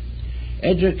nature.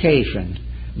 Education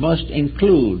must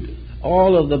include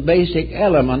all of the basic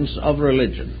elements of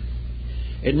religion.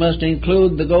 It must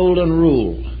include the golden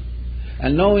rule.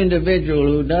 And no individual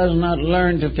who does not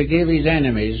learn to forgive his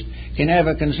enemies can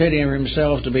ever consider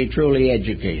himself to be truly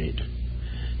educated.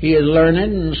 He is learned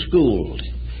and schooled,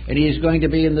 and he is going to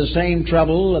be in the same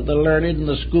trouble that the learned and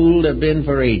the schooled have been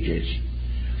for ages.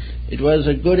 It was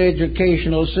a good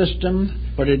educational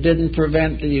system, but it didn't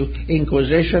prevent the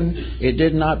Inquisition. It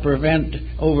did not prevent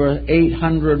over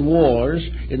 800 wars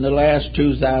in the last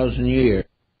 2,000 years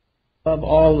of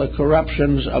all the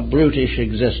corruptions of brutish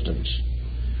existence.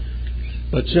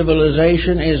 But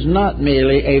civilization is not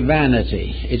merely a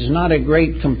vanity. It's not a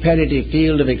great competitive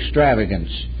field of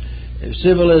extravagance.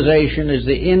 Civilization is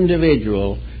the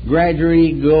individual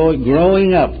gradually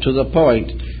growing up to the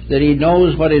point that he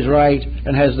knows what is right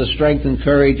and has the strength and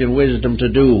courage and wisdom to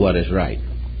do what is right.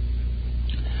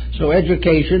 So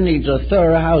education needs a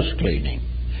thorough house cleaning.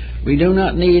 We do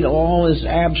not need all this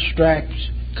abstract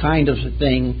kind of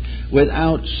thing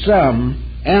without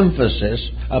some emphasis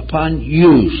upon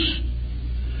use.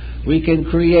 We can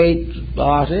create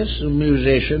artists and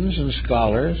musicians and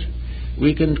scholars.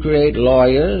 We can create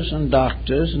lawyers and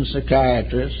doctors and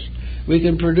psychiatrists. We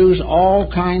can produce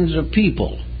all kinds of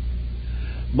people.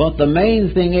 But the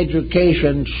main thing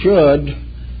education should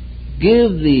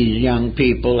give these young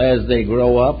people as they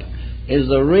grow up is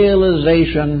the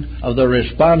realization of the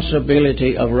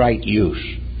responsibility of right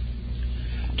use.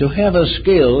 To have a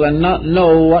skill and not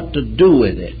know what to do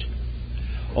with it,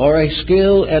 or a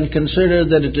skill and consider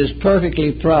that it is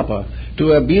perfectly proper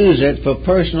to abuse it for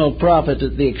personal profit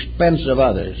at the expense of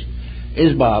others,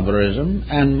 is barbarism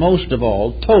and, most of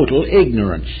all, total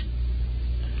ignorance.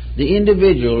 The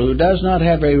individual who does not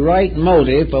have a right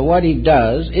motive for what he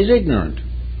does is ignorant.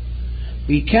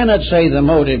 We cannot say the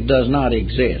motive does not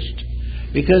exist,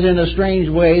 because in a strange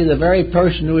way the very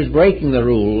person who is breaking the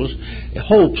rules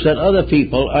hopes that other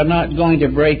people are not going to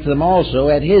break them also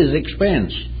at his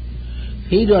expense.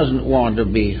 He doesn't want to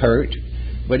be hurt,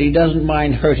 but he doesn't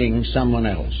mind hurting someone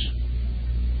else.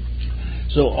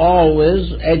 So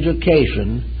always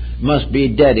education must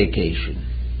be dedication.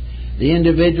 The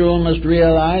individual must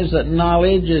realize that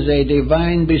knowledge is a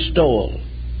divine bestowal.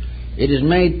 It is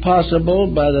made possible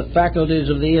by the faculties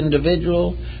of the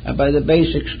individual and by the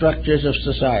basic structures of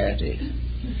society.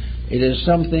 It is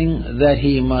something that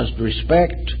he must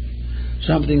respect,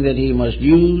 something that he must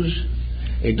use.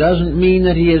 It doesn't mean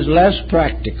that he is less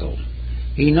practical.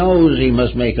 He knows he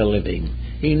must make a living.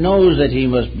 He knows that he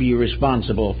must be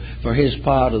responsible for his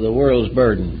part of the world's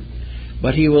burden.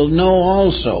 But he will know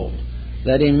also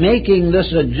that in making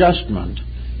this adjustment,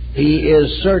 he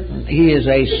is certain he is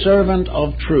a servant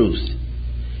of truth.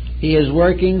 He is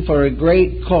working for a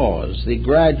great cause, the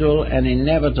gradual and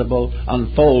inevitable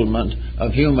unfoldment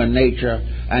of human nature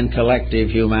and collective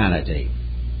humanity.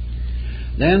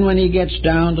 Then when he gets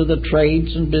down to the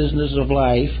trades and business of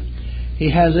life, he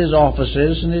has his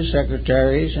officers and his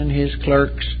secretaries and his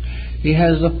clerks. He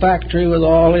has the factory with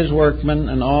all his workmen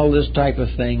and all this type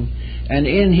of thing. And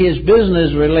in his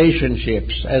business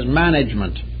relationships as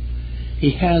management,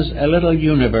 he has a little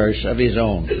universe of his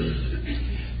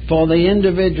own. For the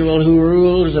individual who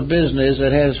rules a business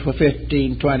that has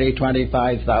 15, 20,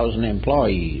 25,000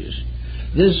 employees,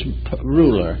 this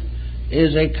ruler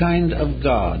is a kind of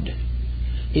God.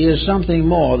 He is something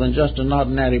more than just an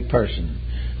ordinary person.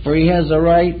 For he has the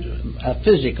right, a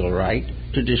physical right,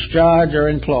 to discharge or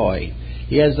employ.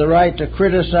 He has the right to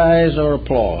criticize or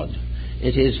applaud.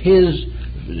 It is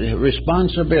his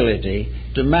responsibility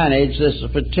to manage this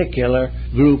particular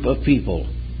group of people.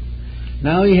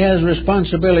 Now he has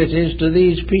responsibilities to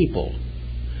these people.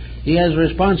 He has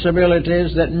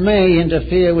responsibilities that may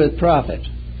interfere with profit.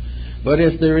 But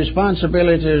if the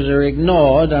responsibilities are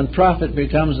ignored and profit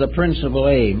becomes the principal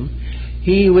aim,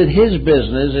 he with his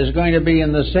business is going to be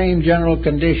in the same general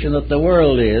condition that the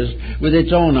world is with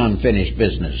its own unfinished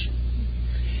business.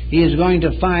 He is going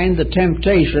to find the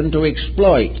temptation to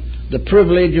exploit the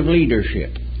privilege of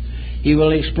leadership. He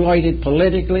will exploit it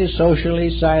politically,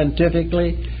 socially,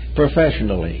 scientifically,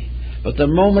 professionally. But the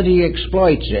moment he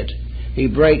exploits it, he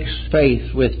breaks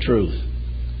faith with truth.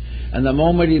 And the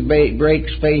moment he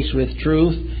breaks faith with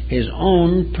truth, his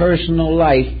own personal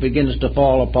life begins to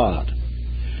fall apart.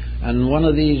 And one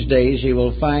of these days he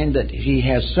will find that he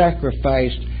has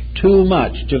sacrificed too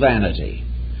much to vanity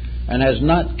and has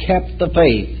not kept the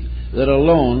faith that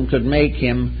alone could make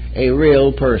him a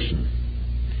real person.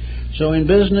 So in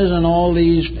business and all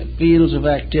these fields of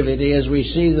activity as we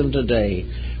see them today,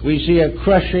 we see a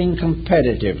crushing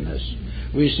competitiveness.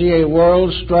 We see a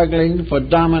world struggling for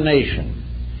domination.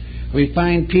 We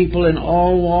find people in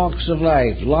all walks of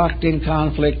life locked in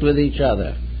conflict with each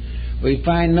other. We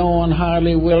find no one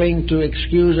hardly willing to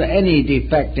excuse any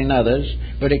defect in others,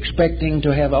 but expecting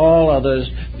to have all others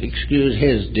excuse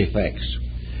his defects.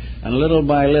 And little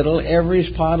by little,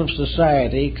 every part of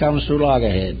society comes to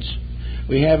loggerheads.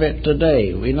 We have it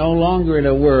today. We're no longer in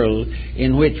a world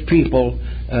in which people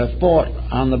fought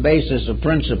on the basis of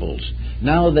principles.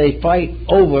 Now they fight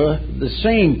over the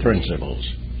same principles.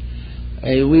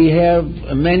 We have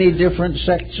many different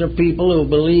sects of people who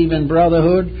believe in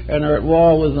brotherhood and are at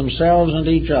war with themselves and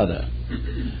each other.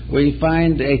 We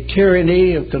find a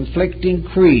tyranny of conflicting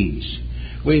creeds.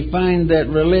 We find that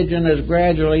religion is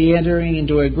gradually entering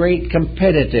into a great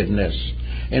competitiveness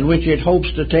in which it hopes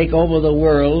to take over the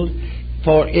world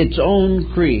for its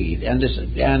own creed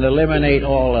and eliminate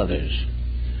all others.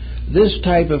 This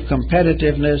type of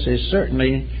competitiveness is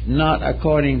certainly not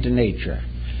according to nature.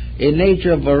 In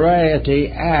nature,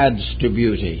 variety adds to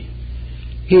beauty.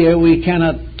 Here we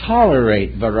cannot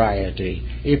tolerate variety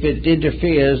if it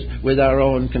interferes with our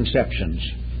own conceptions.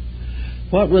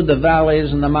 What would the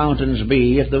valleys and the mountains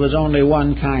be if there was only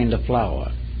one kind of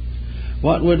flower?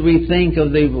 What would we think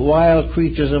of the wild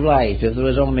creatures of life if there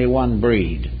was only one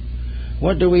breed?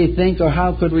 What do we think, or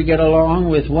how could we get along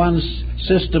with one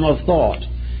system of thought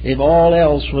if all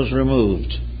else was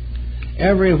removed?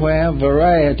 Everywhere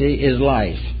variety is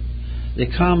life. The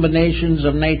combinations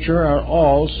of nature are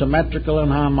all symmetrical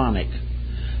and harmonic.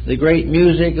 The great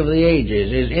music of the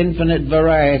ages is infinite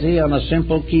variety on a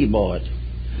simple keyboard.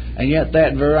 And yet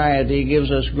that variety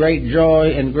gives us great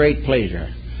joy and great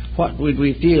pleasure. What would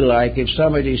we feel like if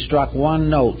somebody struck one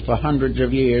note for hundreds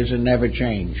of years and never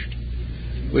changed?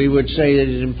 We would say that it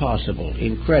is impossible,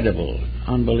 incredible,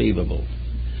 unbelievable.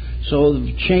 So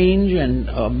change and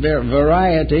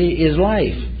variety is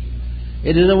life.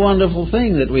 It is a wonderful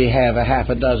thing that we have a half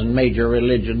a dozen major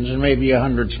religions and maybe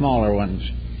 100 smaller ones.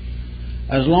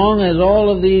 As long as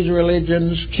all of these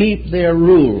religions keep their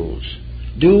rules,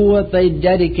 do what they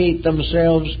dedicate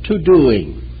themselves to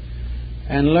doing,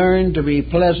 and learn to be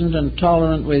pleasant and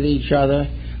tolerant with each other,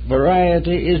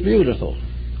 variety is beautiful.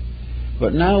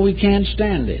 But now we can't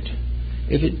stand it.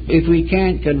 If we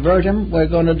can't convert them, we're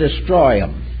going to destroy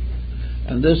them.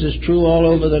 And this is true all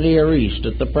over the Near East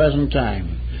at the present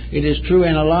time. It is true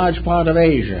in a large part of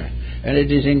Asia, and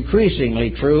it is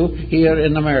increasingly true here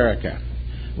in America.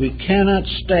 We cannot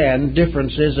stand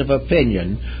differences of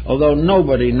opinion, although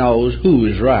nobody knows who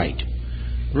is right.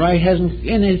 Right hasn't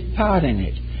any part in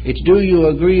it. It's do you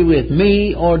agree with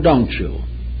me or don't you?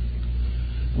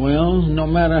 Well, no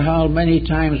matter how many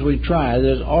times we try,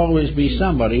 there's always be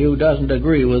somebody who doesn't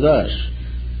agree with us.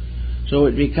 So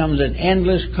it becomes an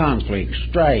endless conflict,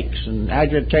 strikes and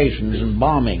agitations and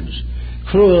bombings,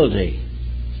 cruelty.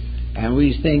 And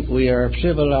we think we are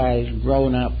civilized,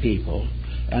 grown-up people,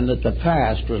 and that the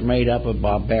past was made up of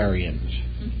barbarians.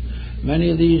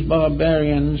 Many of these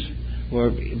barbarians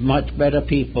were much better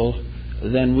people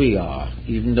than we are,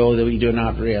 even though we do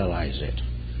not realize it.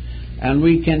 And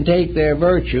we can take their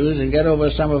virtues and get over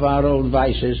some of our own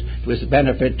vices with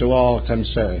benefit to all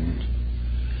concerned.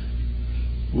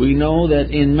 We know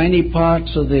that in many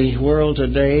parts of the world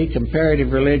today,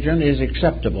 comparative religion is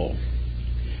acceptable.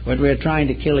 But we're trying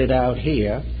to kill it out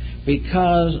here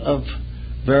because of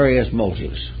various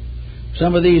motives.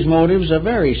 Some of these motives are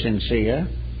very sincere,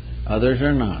 others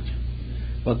are not.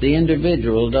 But the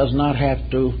individual does not have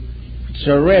to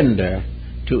surrender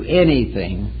to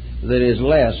anything that is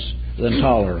less than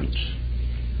tolerance.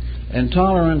 And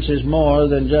tolerance is more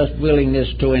than just willingness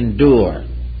to endure.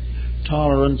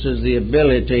 Tolerance is the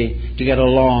ability to get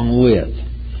along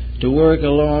with, to work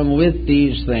along with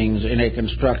these things in a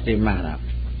constructive manner.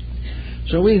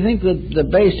 So we think that the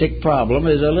basic problem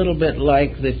is a little bit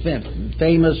like the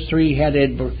famous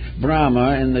three-headed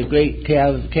Brahma in the great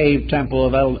cave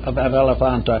temple of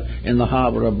Elephanta in the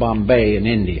harbor of Bombay in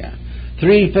India.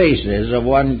 Three faces of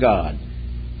one God.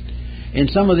 In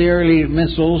some of the early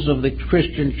missals of the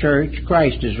Christian church,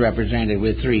 Christ is represented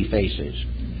with three faces.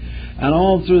 And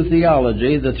all through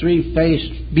theology, the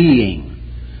three-faced being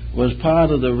was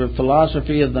part of the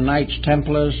philosophy of the Knights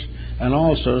Templars, and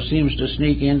also seems to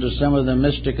sneak into some of the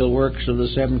mystical works of the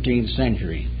 17th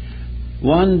century.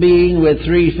 One being with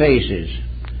three faces.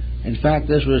 In fact,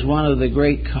 this was one of the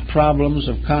great problems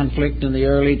of conflict in the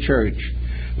early church,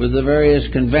 with the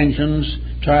various conventions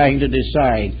trying to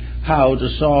decide how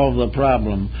to solve the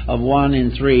problem of one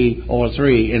in three or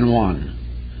three in one.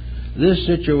 This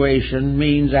situation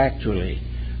means actually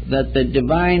that the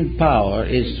divine power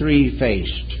is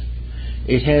three-faced.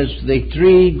 It has the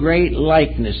three great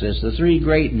likenesses, the three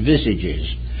great visages.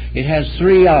 It has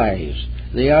three eyes: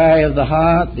 the eye of the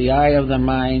heart, the eye of the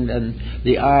mind, and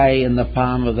the eye in the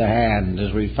palm of the hand,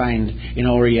 as we find in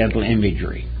Oriental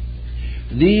imagery.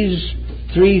 These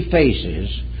three faces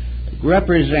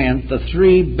represent the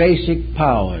three basic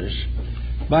powers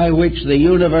by which the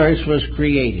universe was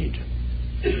created.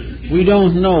 We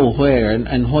don't know where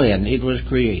and when it was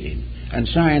created, and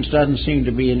science doesn't seem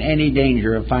to be in any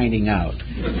danger of finding out.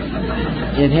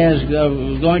 It has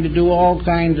going to do all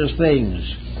kinds of things,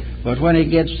 but when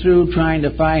it gets through trying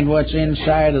to find what's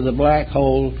inside of the black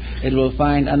hole, it will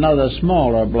find another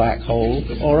smaller black hole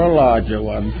or a larger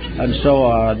one, and so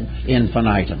on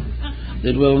infinitum.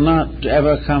 It will not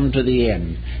ever come to the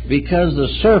end, because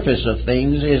the surface of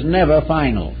things is never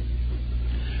final.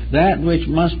 That which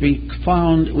must be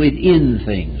found within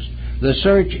things, the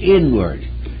search inward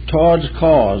towards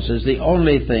cause, is the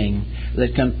only thing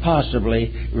that can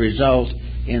possibly result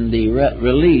in the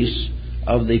release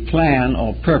of the plan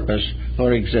or purpose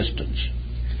for existence.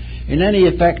 In any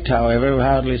effect, however,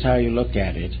 hardly is how you look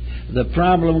at it, the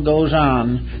problem goes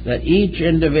on that each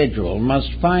individual must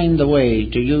find the way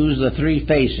to use the three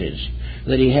faces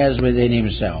that he has within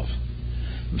himself.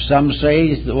 Some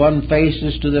say that one face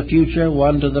is to the future,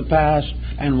 one to the past,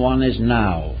 and one is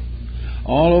now.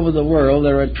 All over the world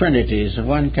there are trinities of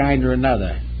one kind or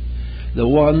another. The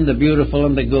one, the beautiful,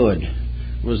 and the good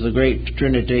was the great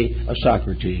trinity of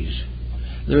Socrates.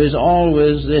 There is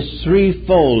always this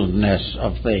threefoldness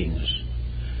of things,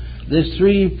 this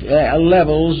three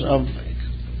levels of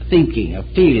thinking, of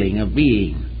feeling, of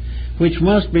being, which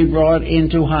must be brought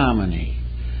into harmony.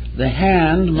 The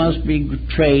hand must be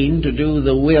trained to do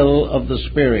the will of the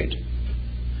Spirit.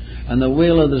 And the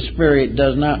will of the Spirit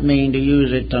does not mean to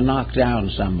use it to knock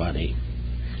down somebody.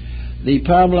 The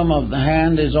problem of the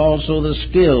hand is also the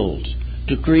skills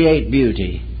to create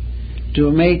beauty,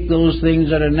 to make those things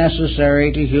that are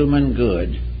necessary to human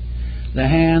good. The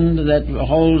hand that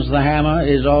holds the hammer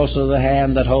is also the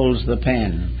hand that holds the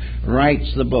pen,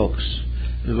 writes the books,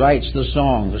 writes the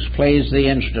songs, plays the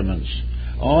instruments.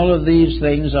 All of these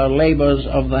things are labors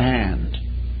of the hand.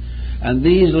 And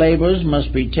these labors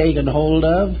must be taken hold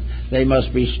of, they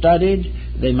must be studied,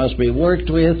 they must be worked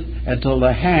with until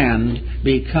the hand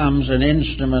becomes an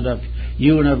instrument of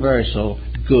universal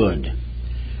good.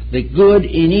 The good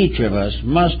in each of us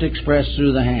must express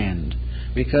through the hand,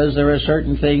 because there are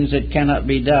certain things that cannot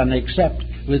be done except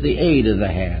with the aid of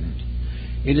the hand.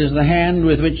 It is the hand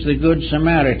with which the Good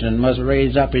Samaritan must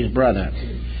raise up his brother.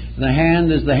 The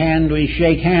hand is the hand we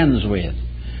shake hands with,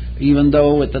 even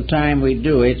though at the time we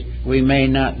do it, we may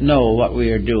not know what we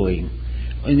are doing.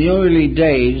 In the early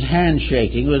days,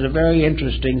 handshaking was a very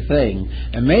interesting thing,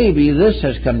 and maybe this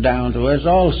has come down to us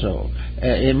also,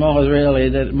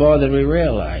 more than we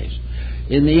realize.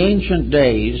 In the ancient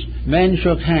days, men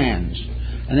shook hands,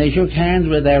 and they shook hands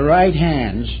with their right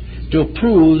hands to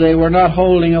prove they were not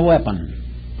holding a weapon.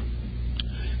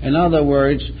 In other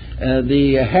words,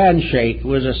 the handshake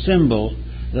was a symbol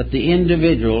that the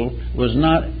individual was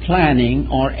not planning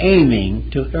or aiming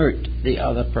to hurt the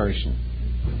other person.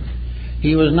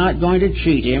 He was not going to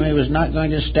cheat him. He was not going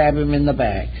to stab him in the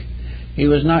back. He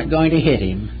was not going to hit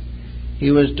him. He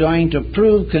was going to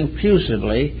prove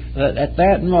conclusively that at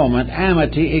that moment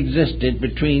amity existed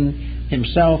between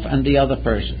himself and the other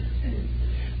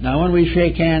person. Now, when we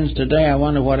shake hands today, I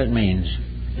wonder what it means.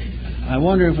 I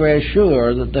wonder if we're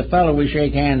sure that the fellow we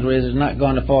shake hands with is not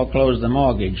going to foreclose the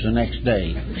mortgage the next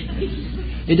day.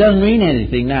 It doesn't mean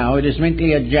anything now. It is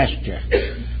simply a gesture.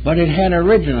 But it had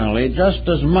originally just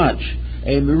as much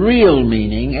a real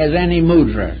meaning as any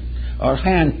mudra or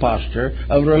hand posture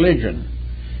of religion.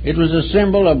 It was a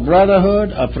symbol of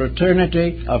brotherhood, of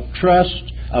fraternity, of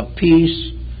trust, of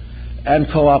peace, and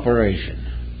cooperation.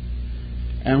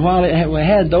 And while it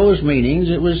had those meanings,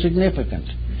 it was significant.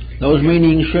 Those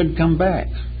meanings should come back.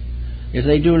 If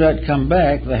they do not come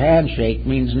back, the handshake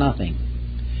means nothing.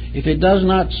 If it does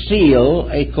not seal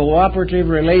a cooperative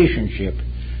relationship,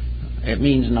 it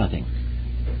means nothing.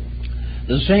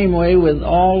 The same way with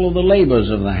all of the labors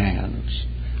of the hands.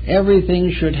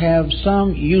 Everything should have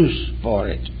some use for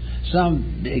it,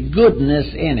 some goodness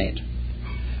in it.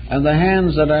 And the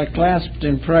hands that are clasped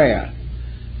in prayer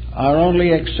are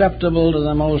only acceptable to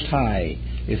the Most High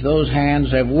if those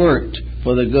hands have worked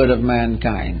for the good of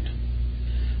mankind.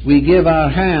 We give our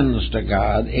hands to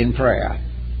God in prayer,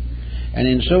 and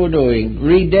in so doing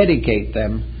rededicate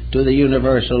them to the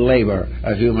universal labor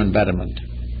of human betterment.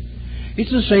 It's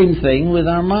the same thing with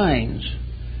our minds.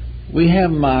 We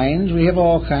have minds, we have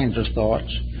all kinds of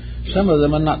thoughts. Some of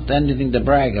them are not anything to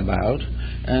brag about,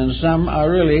 and some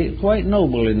are really quite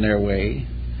noble in their way.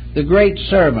 The great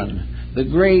sermon, the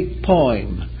great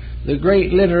poem, the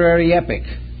great literary epic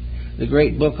the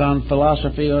great book on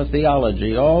philosophy or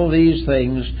theology. All these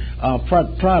things are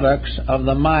products of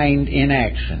the mind in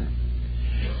action.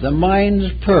 The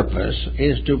mind's purpose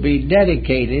is to be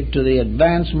dedicated to the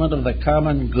advancement of the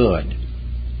common good.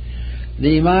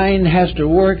 The mind has to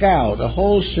work out a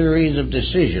whole series of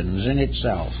decisions in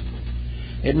itself.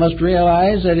 It must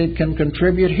realize that it can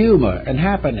contribute humor and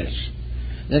happiness,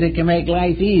 that it can make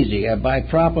life easier by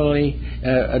properly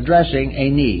addressing a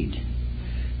need.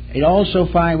 We also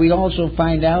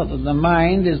find out that the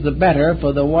mind is the better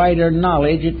for the wider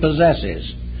knowledge it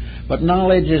possesses. But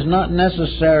knowledge is not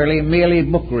necessarily merely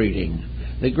book reading.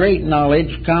 The great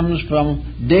knowledge comes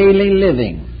from daily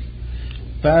living.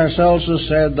 Paracelsus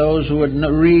said those who would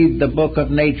read the book of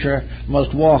nature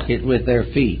must walk it with their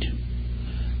feet.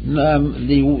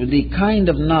 The kind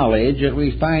of knowledge that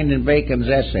we find in Bacon's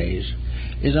essays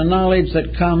is a knowledge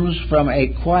that comes from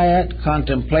a quiet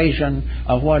contemplation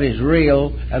of what is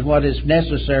real and what is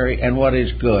necessary and what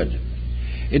is good.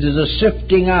 It is a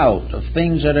sifting out of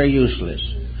things that are useless.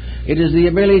 It is the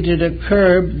ability to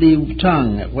curb the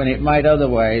tongue when it might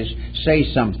otherwise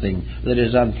say something that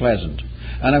is unpleasant.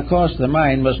 And of course the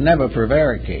mind must never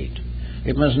prevaricate.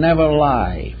 It must never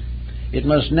lie. It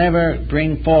must never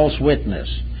bring false witness.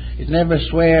 It never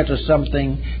swear to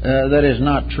something that is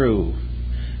not true.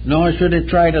 Nor should it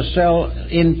try to sell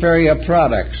inferior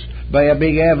products by a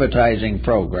big advertising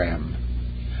program.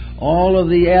 All of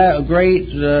the great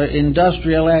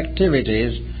industrial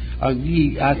activities are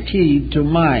keyed to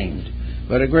mind,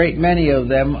 but a great many of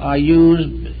them are a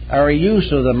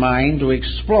use of the mind to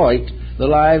exploit the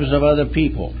lives of other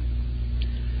people.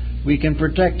 We can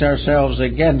protect ourselves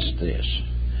against this,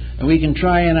 and we can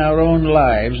try in our own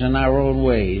lives, in our own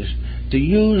ways, to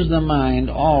use the mind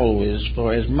always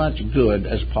for as much good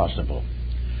as possible.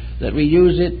 That we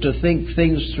use it to think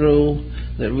things through,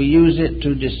 that we use it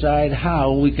to decide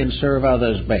how we can serve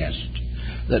others best,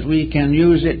 that we can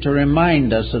use it to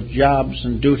remind us of jobs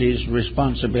and duties,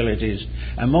 responsibilities,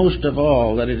 and most of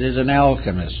all that it is an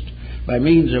alchemist by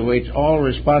means of which all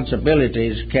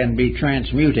responsibilities can be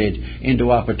transmuted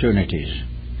into opportunities.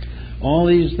 All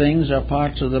these things are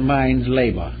parts of the mind's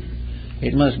labor.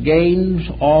 It must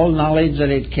gain all knowledge that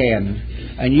it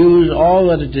can and use all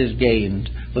that it has gained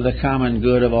for the common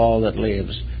good of all that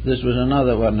lives. This was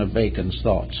another one of Bacon's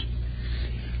thoughts.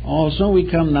 Also,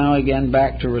 we come now again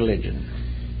back to religion.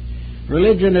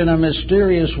 Religion in a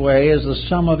mysterious way is the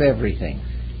sum of everything.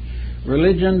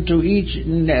 Religion to each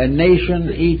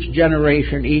nation, each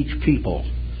generation, each people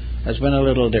has been a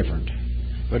little different.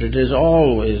 But it is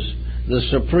always the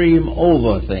supreme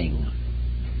over thing.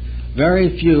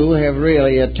 Very few have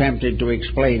really attempted to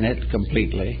explain it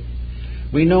completely.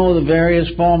 We know the various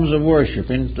forms of worship.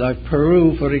 In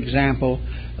Peru, for example,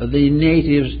 the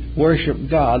natives worship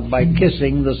God by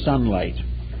kissing the sunlight.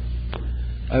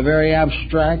 A very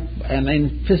abstract and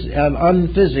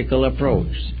unphysical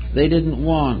approach. They didn't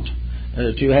want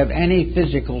to have any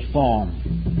physical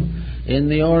form. In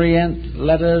the Orient,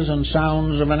 letters and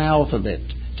sounds of an alphabet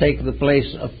take the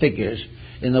place of figures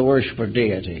in the worship of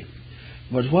deity.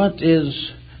 But what is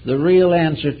the real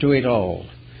answer to it all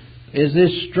is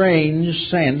this strange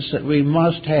sense that we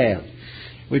must have,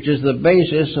 which is the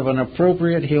basis of an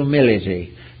appropriate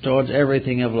humility towards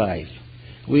everything of life.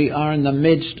 We are in the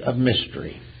midst of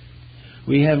mystery.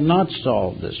 We have not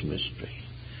solved this mystery.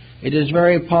 It is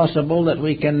very possible that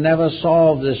we can never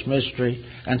solve this mystery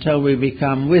until we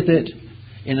become with it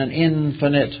in an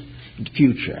infinite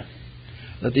future.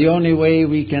 That the only way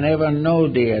we can ever know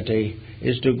deity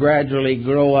is to gradually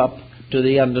grow up to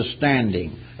the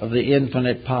understanding of the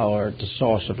infinite power at the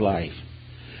source of life.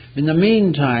 In the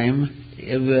meantime,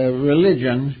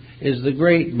 religion is the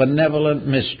great benevolent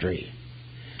mystery.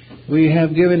 We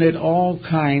have given it all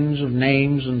kinds of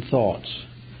names and thoughts.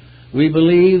 We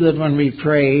believe that when we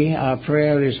pray, our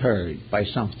prayer is heard by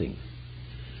something.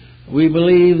 We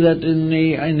believe that in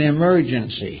the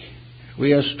emergency,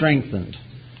 we are strengthened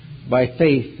by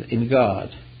faith in God.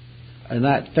 And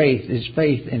that faith is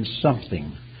faith in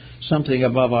something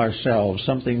above ourselves,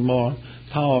 something more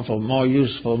powerful, more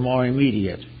useful, more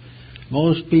immediate.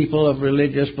 Most people of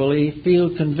religious belief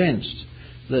feel convinced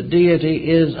that deity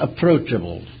is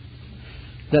approachable,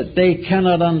 that they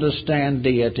cannot understand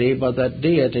deity, but that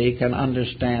deity can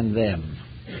understand them.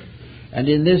 And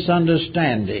in this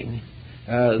understanding,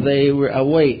 they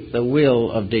await the will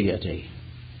of deity.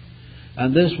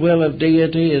 And this will of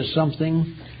deity is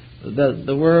something that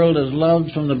the world has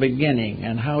loved from the beginning,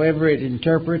 and however it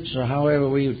interprets or however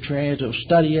we try to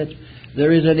study it,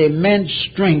 there is an immense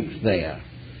strength there,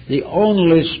 the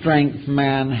only strength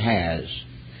man has.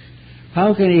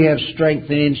 How can he have strength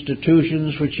in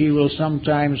institutions which he will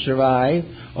sometimes survive,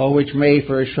 or which may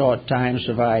for a short time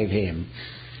survive him?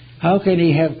 How can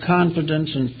he have confidence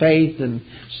and faith and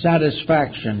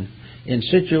satisfaction in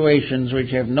situations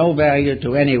which have no value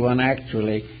to anyone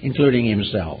actually, including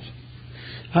himself?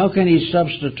 How can he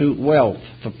substitute wealth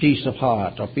for peace of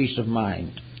heart or peace of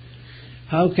mind?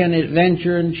 How can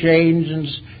adventure and change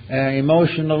and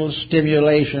emotional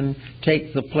stimulation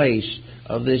take the place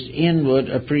of this inward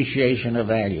appreciation of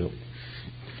value?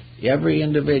 Every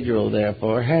individual,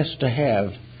 therefore, has to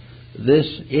have this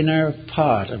inner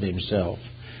part of himself.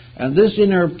 And this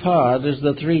inner part is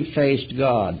the three-faced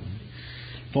God.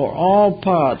 For all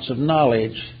parts of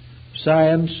knowledge,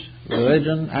 science,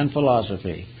 religion, and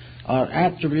philosophy are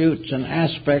attributes and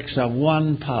aspects of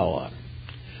one power.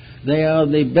 They are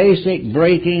the basic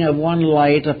breaking of one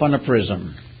light upon a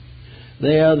prism.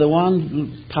 They are the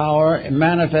one power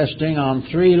manifesting on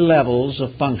three levels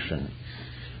of function.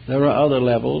 There are other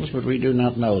levels, but we do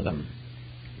not know them.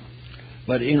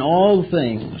 But in all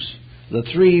things, the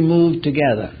three move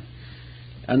together,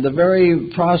 and the very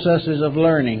processes of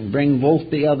learning bring both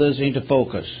the others into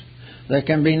focus. There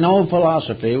can be no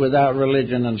philosophy without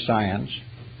religion and science.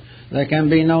 There can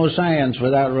be no science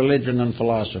without religion and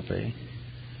philosophy.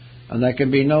 And there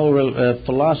can be no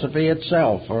philosophy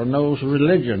itself, or no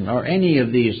religion, or any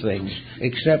of these things,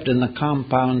 except in the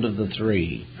compound of the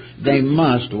three. They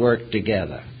must work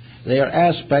together. They are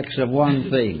aspects of one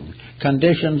thing,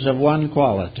 conditions of one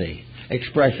quality,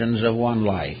 expressions of one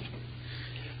life.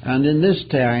 And in this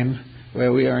time,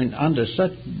 where we are under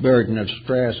such burden of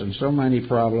stress and so many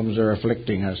problems are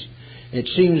afflicting us, it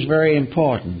seems very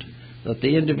important that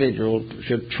the individual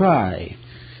should try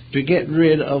to get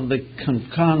rid of the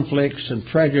conflicts and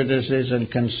prejudices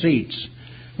and conceits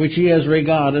which he has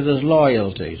regarded as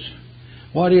loyalties.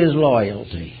 What is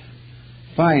loyalty?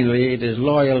 Finally, it is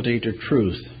loyalty to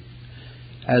truth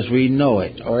as we know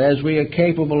it, or as we are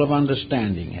capable of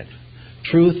understanding it.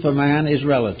 Truth for man is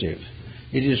relative.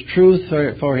 It is truth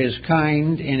for his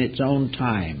kind in its own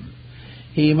time.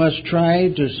 He must try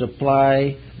to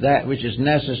supply that which is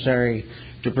necessary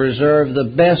to preserve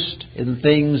the best in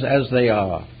things as they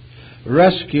are,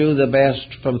 rescue the best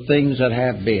from things that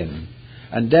have been,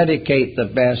 and dedicate the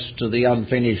best to the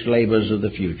unfinished labors of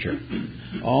the future.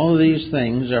 All these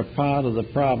things are part of the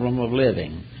problem of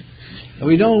living.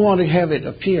 We don't want to have it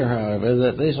appear, however,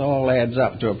 that this all adds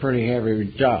up to a pretty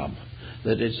heavy job,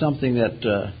 that it's something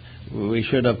that we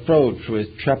should approach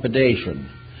with trepidation.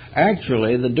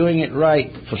 Actually, the doing it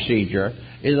right procedure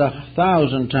is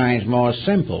 1,000 times more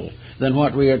simple than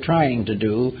what we are trying to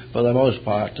do for the most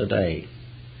part today.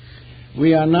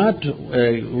 We are not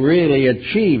really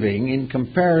achieving in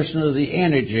comparison to the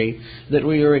energy that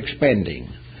we are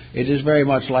expending. It is very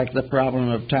much like the problem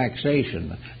of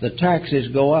taxation. The taxes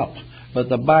go up, but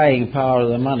the buying power of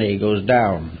the money goes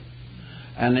down.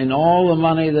 And in all the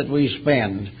money that we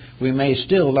spend, we may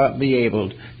still not be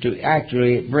able to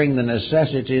actually bring the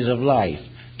necessities of life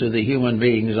to the human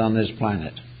beings on this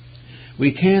planet.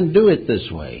 We can't do it this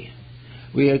way.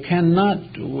 We cannot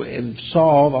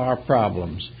solve our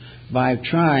problems by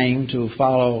trying to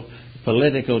follow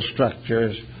political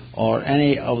structures or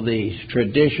any of the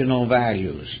traditional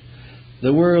values.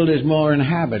 The world is more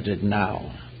inhabited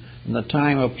now. In the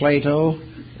time of Plato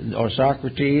or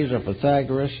Socrates or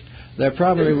Pythagoras, there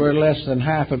probably were less than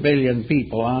 500 million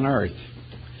people on Earth.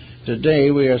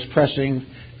 Today we are pressing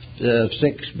 6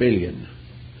 billion.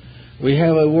 We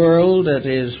have a world that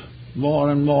is more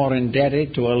and more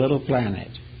indebted to a little planet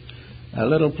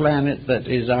that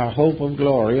is our hope of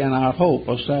glory and our hope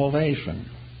of salvation.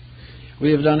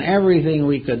 We have done everything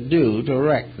we could do to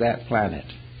wreck that planet.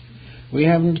 We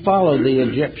haven't followed the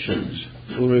Egyptians,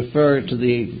 who refer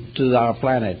to our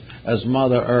planet as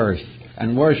Mother Earth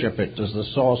and worship it as the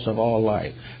source of all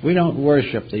life. We don't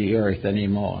worship the earth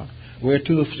anymore. We're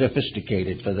too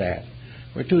sophisticated for that.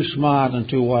 We're too smart and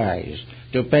too wise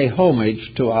to pay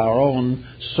homage to our own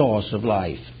source of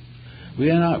life.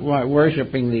 We are not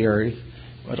worshiping the earth,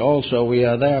 but also we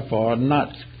are therefore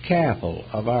not careful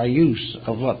of our use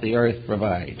of what the earth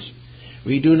provides.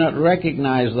 We do not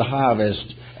recognize the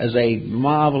harvest as a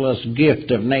marvelous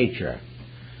gift of nature,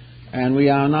 and we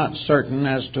are not certain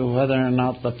as to whether or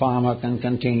not the farmer can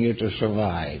continue to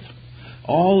survive.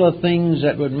 All the things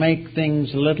that would make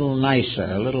things a little nicer,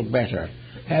 a little better,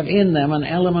 have in them an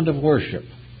element of worship.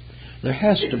 There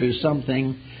has to be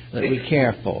something that we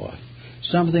care for,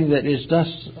 something that is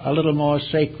just a little more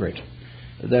sacred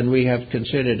than we have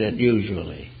considered it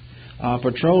usually. Our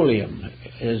petroleum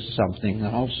is something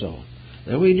also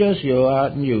that we just go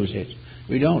out and use it.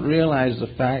 We don't realize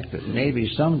the fact that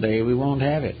maybe someday we won't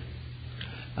have it.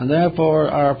 And therefore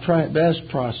our best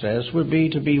process would be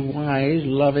to be wise,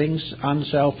 loving,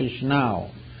 unselfish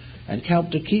now, and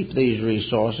help to keep these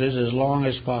resources as long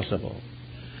as possible.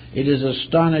 It is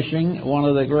astonishing, one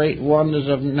of the great wonders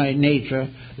of nature,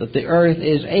 that the earth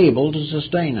is able to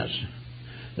sustain us.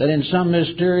 That in some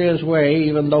mysterious way,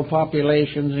 even though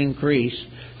populations increase,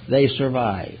 they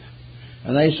survive.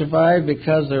 And they survive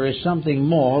because there is something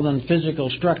more than physical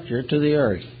structure to the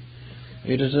earth.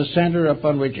 It is a center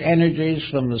upon which energies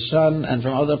from the sun and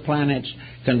from other planets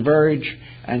converge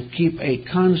and keep a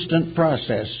constant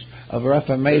process of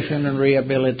reformation and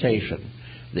rehabilitation.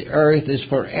 The earth is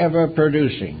forever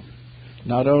producing,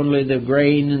 not only the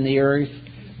grain in the earth,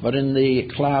 but in the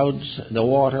clouds, the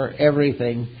water,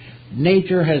 everything.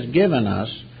 Nature has given us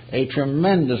a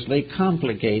tremendously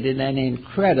complicated and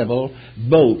incredible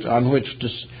boat on which to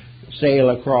sail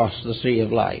across the sea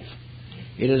of life.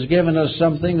 It has given us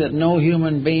something that no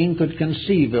human being could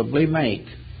conceivably make.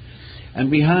 And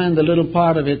behind the little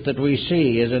part of it that we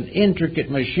see is an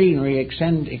intricate machinery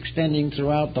extending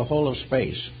throughout the whole of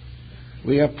space.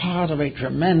 We are part of a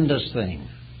tremendous thing.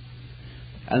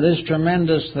 And this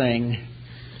tremendous thing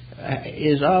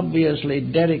is obviously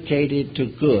dedicated to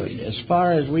good. As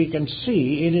far as we can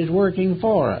see, it is working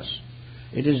for us.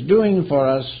 It is doing for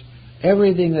us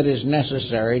everything that is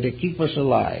necessary to keep us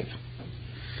alive.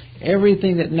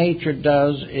 Everything that nature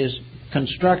does is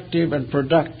constructive and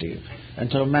productive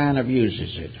until man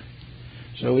abuses it.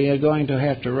 So we are going to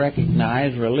have to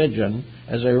recognize religion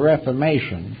as a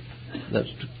reformation that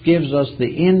gives us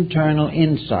the internal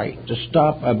insight to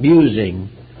stop abusing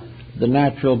the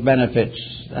natural benefits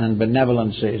and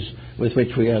benevolences with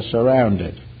which we are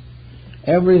surrounded.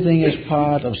 Everything is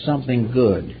part of something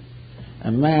good,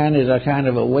 and man is a kind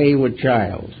of a wayward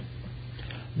child.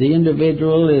 The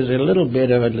individual is a little bit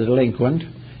of a delinquent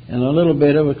and a little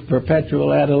bit of a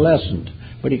perpetual adolescent,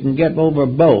 but he can get over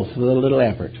both with a little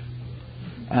effort.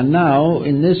 And now,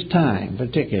 in this time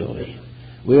particularly,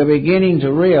 we are beginning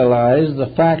to realize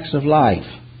the facts of life.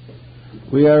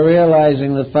 We are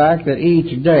realizing the fact that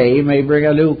each day may bring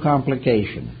a new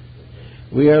complication.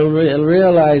 We are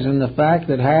realizing the fact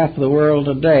that half the world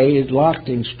today is locked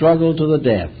in struggle to the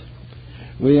death.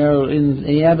 We are in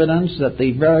the evidence that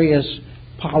the various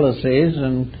policies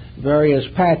and various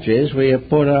patches we have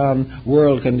put on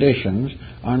world conditions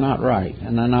are not right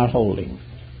and are not holding.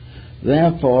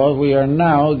 Therefore, we are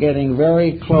now getting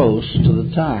very close to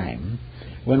the time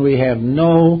when we have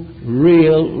no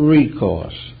real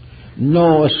recourse,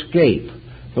 no escape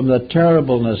from the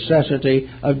terrible necessity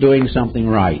of doing something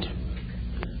right.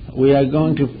 We are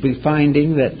going to be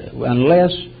finding that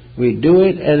unless we do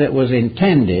it as it was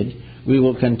intended, we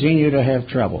will continue to have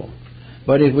trouble.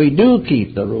 But if we do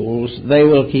keep the rules, they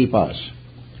will keep us.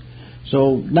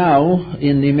 So now,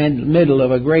 in the middle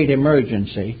of a great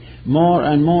emergency, more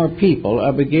and more people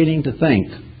are beginning to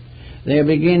think. They are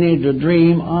beginning to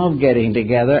dream of getting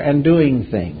together and doing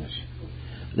things.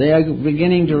 They are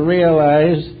beginning to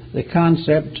realize the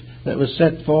concept that was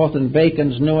set forth in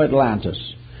Bacon's New Atlantis,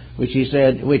 which he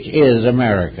said, which is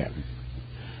America,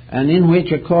 and in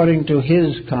which, according to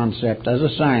his concept as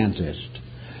a scientist,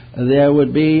 there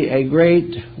would be a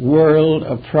great world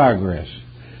of progress,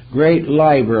 great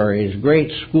libraries,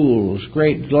 great schools,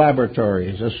 great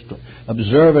laboratories,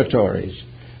 observatories,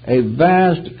 a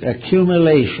vast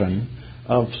accumulation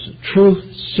of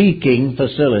truth-seeking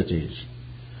facilities.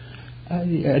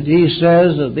 He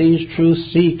says that these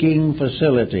truth-seeking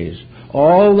facilities,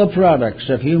 all the products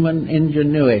of human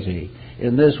ingenuity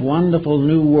in this wonderful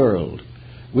new world,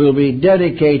 will be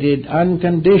dedicated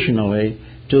unconditionally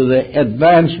to the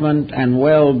advancement and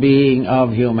well-being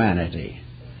of humanity.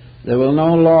 There will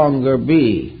no longer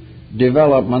be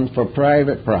development for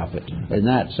private profit in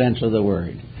that sense of the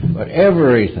word, but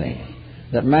everything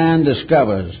that man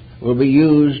discovers will be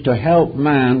used to help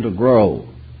man to grow.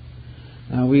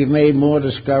 Now, we've made more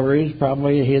discoveries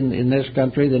probably in this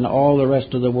country than all the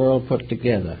rest of the world put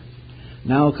together.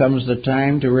 Now comes the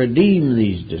time to redeem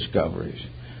these discoveries,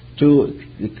 to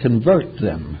convert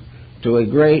them to a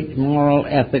great moral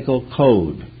ethical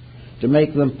code, to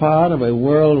make them part of a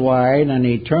worldwide and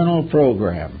eternal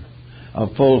program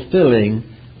of fulfilling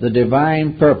the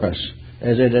divine purpose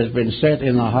as it has been set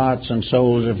in the hearts and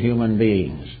souls of human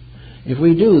beings. If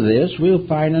we do this, we'll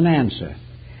find an answer.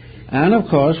 And of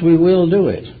course we will do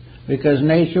it, because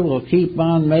nature will keep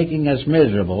on making us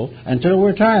miserable until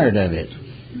we're tired of it,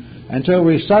 until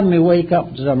we suddenly wake up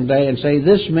someday and say,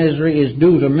 this misery is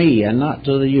due to me and not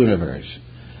to the universe.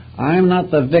 I'm not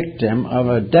the victim of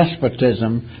a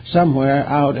despotism somewhere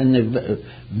out in the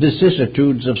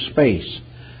vicissitudes of space.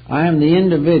 I am the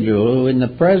individual who, in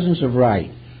the presence of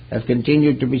right, have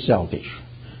continued to be selfish,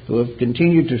 who have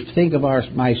continued to think of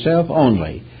myself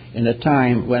only in a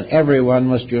time when everyone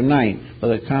must unite for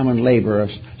the common labor of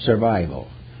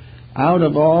survival. Out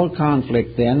of all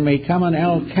conflict, then, may come an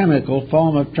alchemical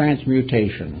form of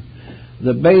transmutation.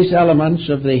 The base elements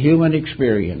of the human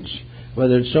experience,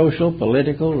 whether it's social,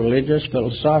 political, religious,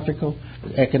 philosophical,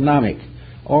 economic,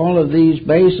 all of these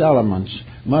base elements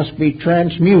must be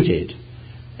transmuted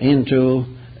into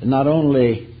not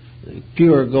only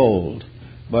pure gold,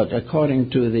 but according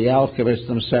to the alchemists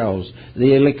themselves,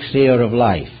 the elixir of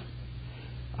life.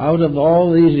 Out of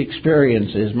all these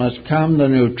experiences must come the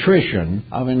nutrition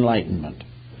of enlightenment,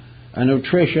 a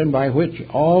nutrition by which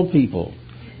all people,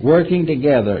 working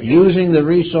together, using the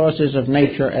resources of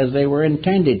nature as they were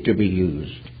intended to be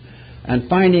used, and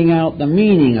finding out the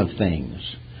meaning of things,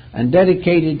 and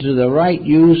dedicated to the right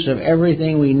use of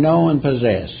everything we know and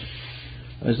possess.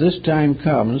 As this time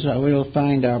comes, we'll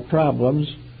find our problems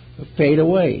fade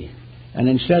away. And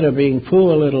instead of being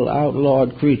poor little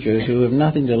outlawed creatures who have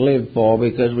nothing to live for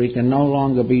because we can no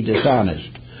longer be dishonest,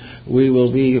 we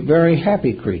will be very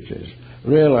happy creatures,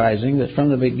 realizing that from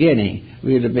the beginning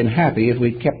we would have been happy if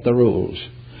we kept the rules,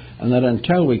 and that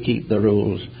until we keep the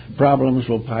rules, problems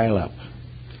will pile up.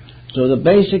 So the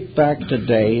basic fact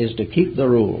today is to keep the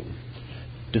rule,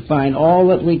 to find all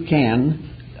that we can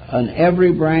on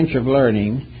every branch of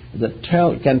learning that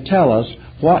can tell us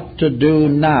what to do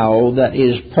now that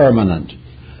is permanent,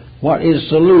 what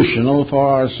is solutional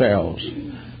for ourselves,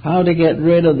 how to get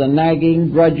rid of the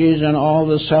nagging grudges and all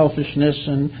the selfishness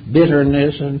and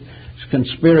bitterness and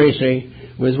conspiracy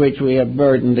with which we have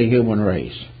burdened the human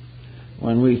race.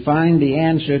 When we find the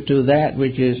answer to that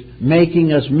which is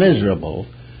making us miserable,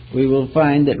 we will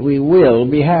find that we will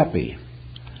be happy,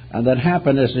 and that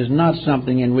happiness is not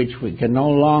something in which we can no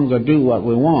longer do what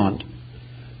we want.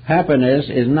 Happiness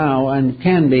is now and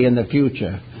can be in the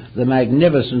future the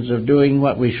magnificence of doing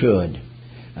what we should,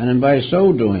 and by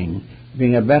so doing,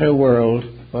 being a better world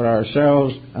for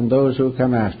ourselves and those who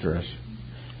come after us.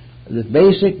 The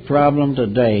basic problem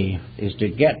today is to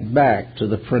get back to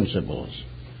the principles,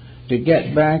 to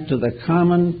get back to the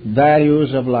common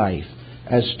values of life,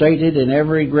 as stated in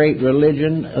every great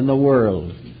religion in the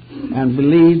world, and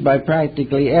believed by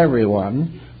practically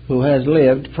everyone who has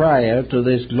lived prior to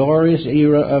this glorious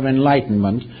era of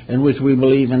enlightenment in which we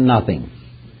believe in nothing.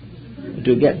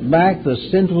 To get back the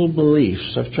sinful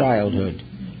beliefs of childhood,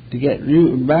 to get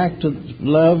back to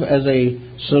love as a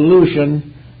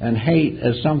solution and hate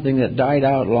as something that died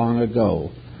out long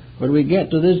ago. When we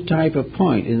get to this type of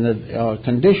point in the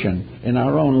condition in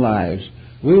our own lives,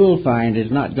 we will find it's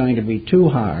not going to be too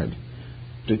hard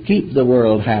to keep the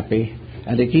world happy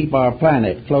and to keep our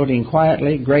planet floating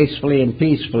quietly, gracefully, and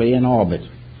peacefully in orbit.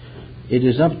 It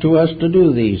is up to us to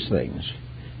do these things.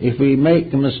 If we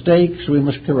make mistakes, we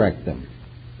must correct them.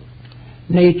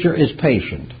 Nature is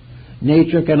patient.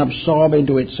 Nature can absorb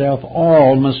into itself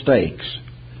all mistakes.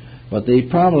 But the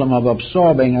problem of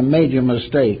absorbing a major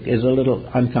mistake is a little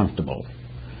uncomfortable,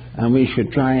 and we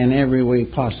should try in every way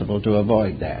possible to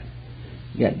avoid that.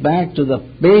 Get back to the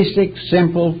basic,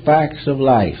 simple facts of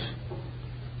life,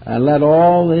 and let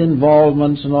all the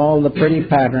involvements and all the pretty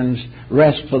patterns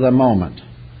rest for the moment,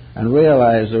 and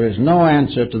realize there is no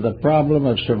answer to the problem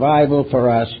of survival for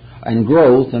us and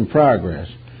growth and progress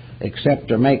except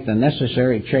to make the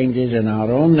necessary changes in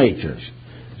our own natures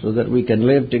so that we can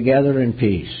live together in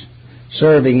peace,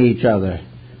 serving each other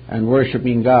and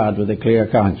worshiping God with a clear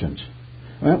conscience.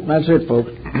 Well, that's it,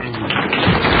 folks.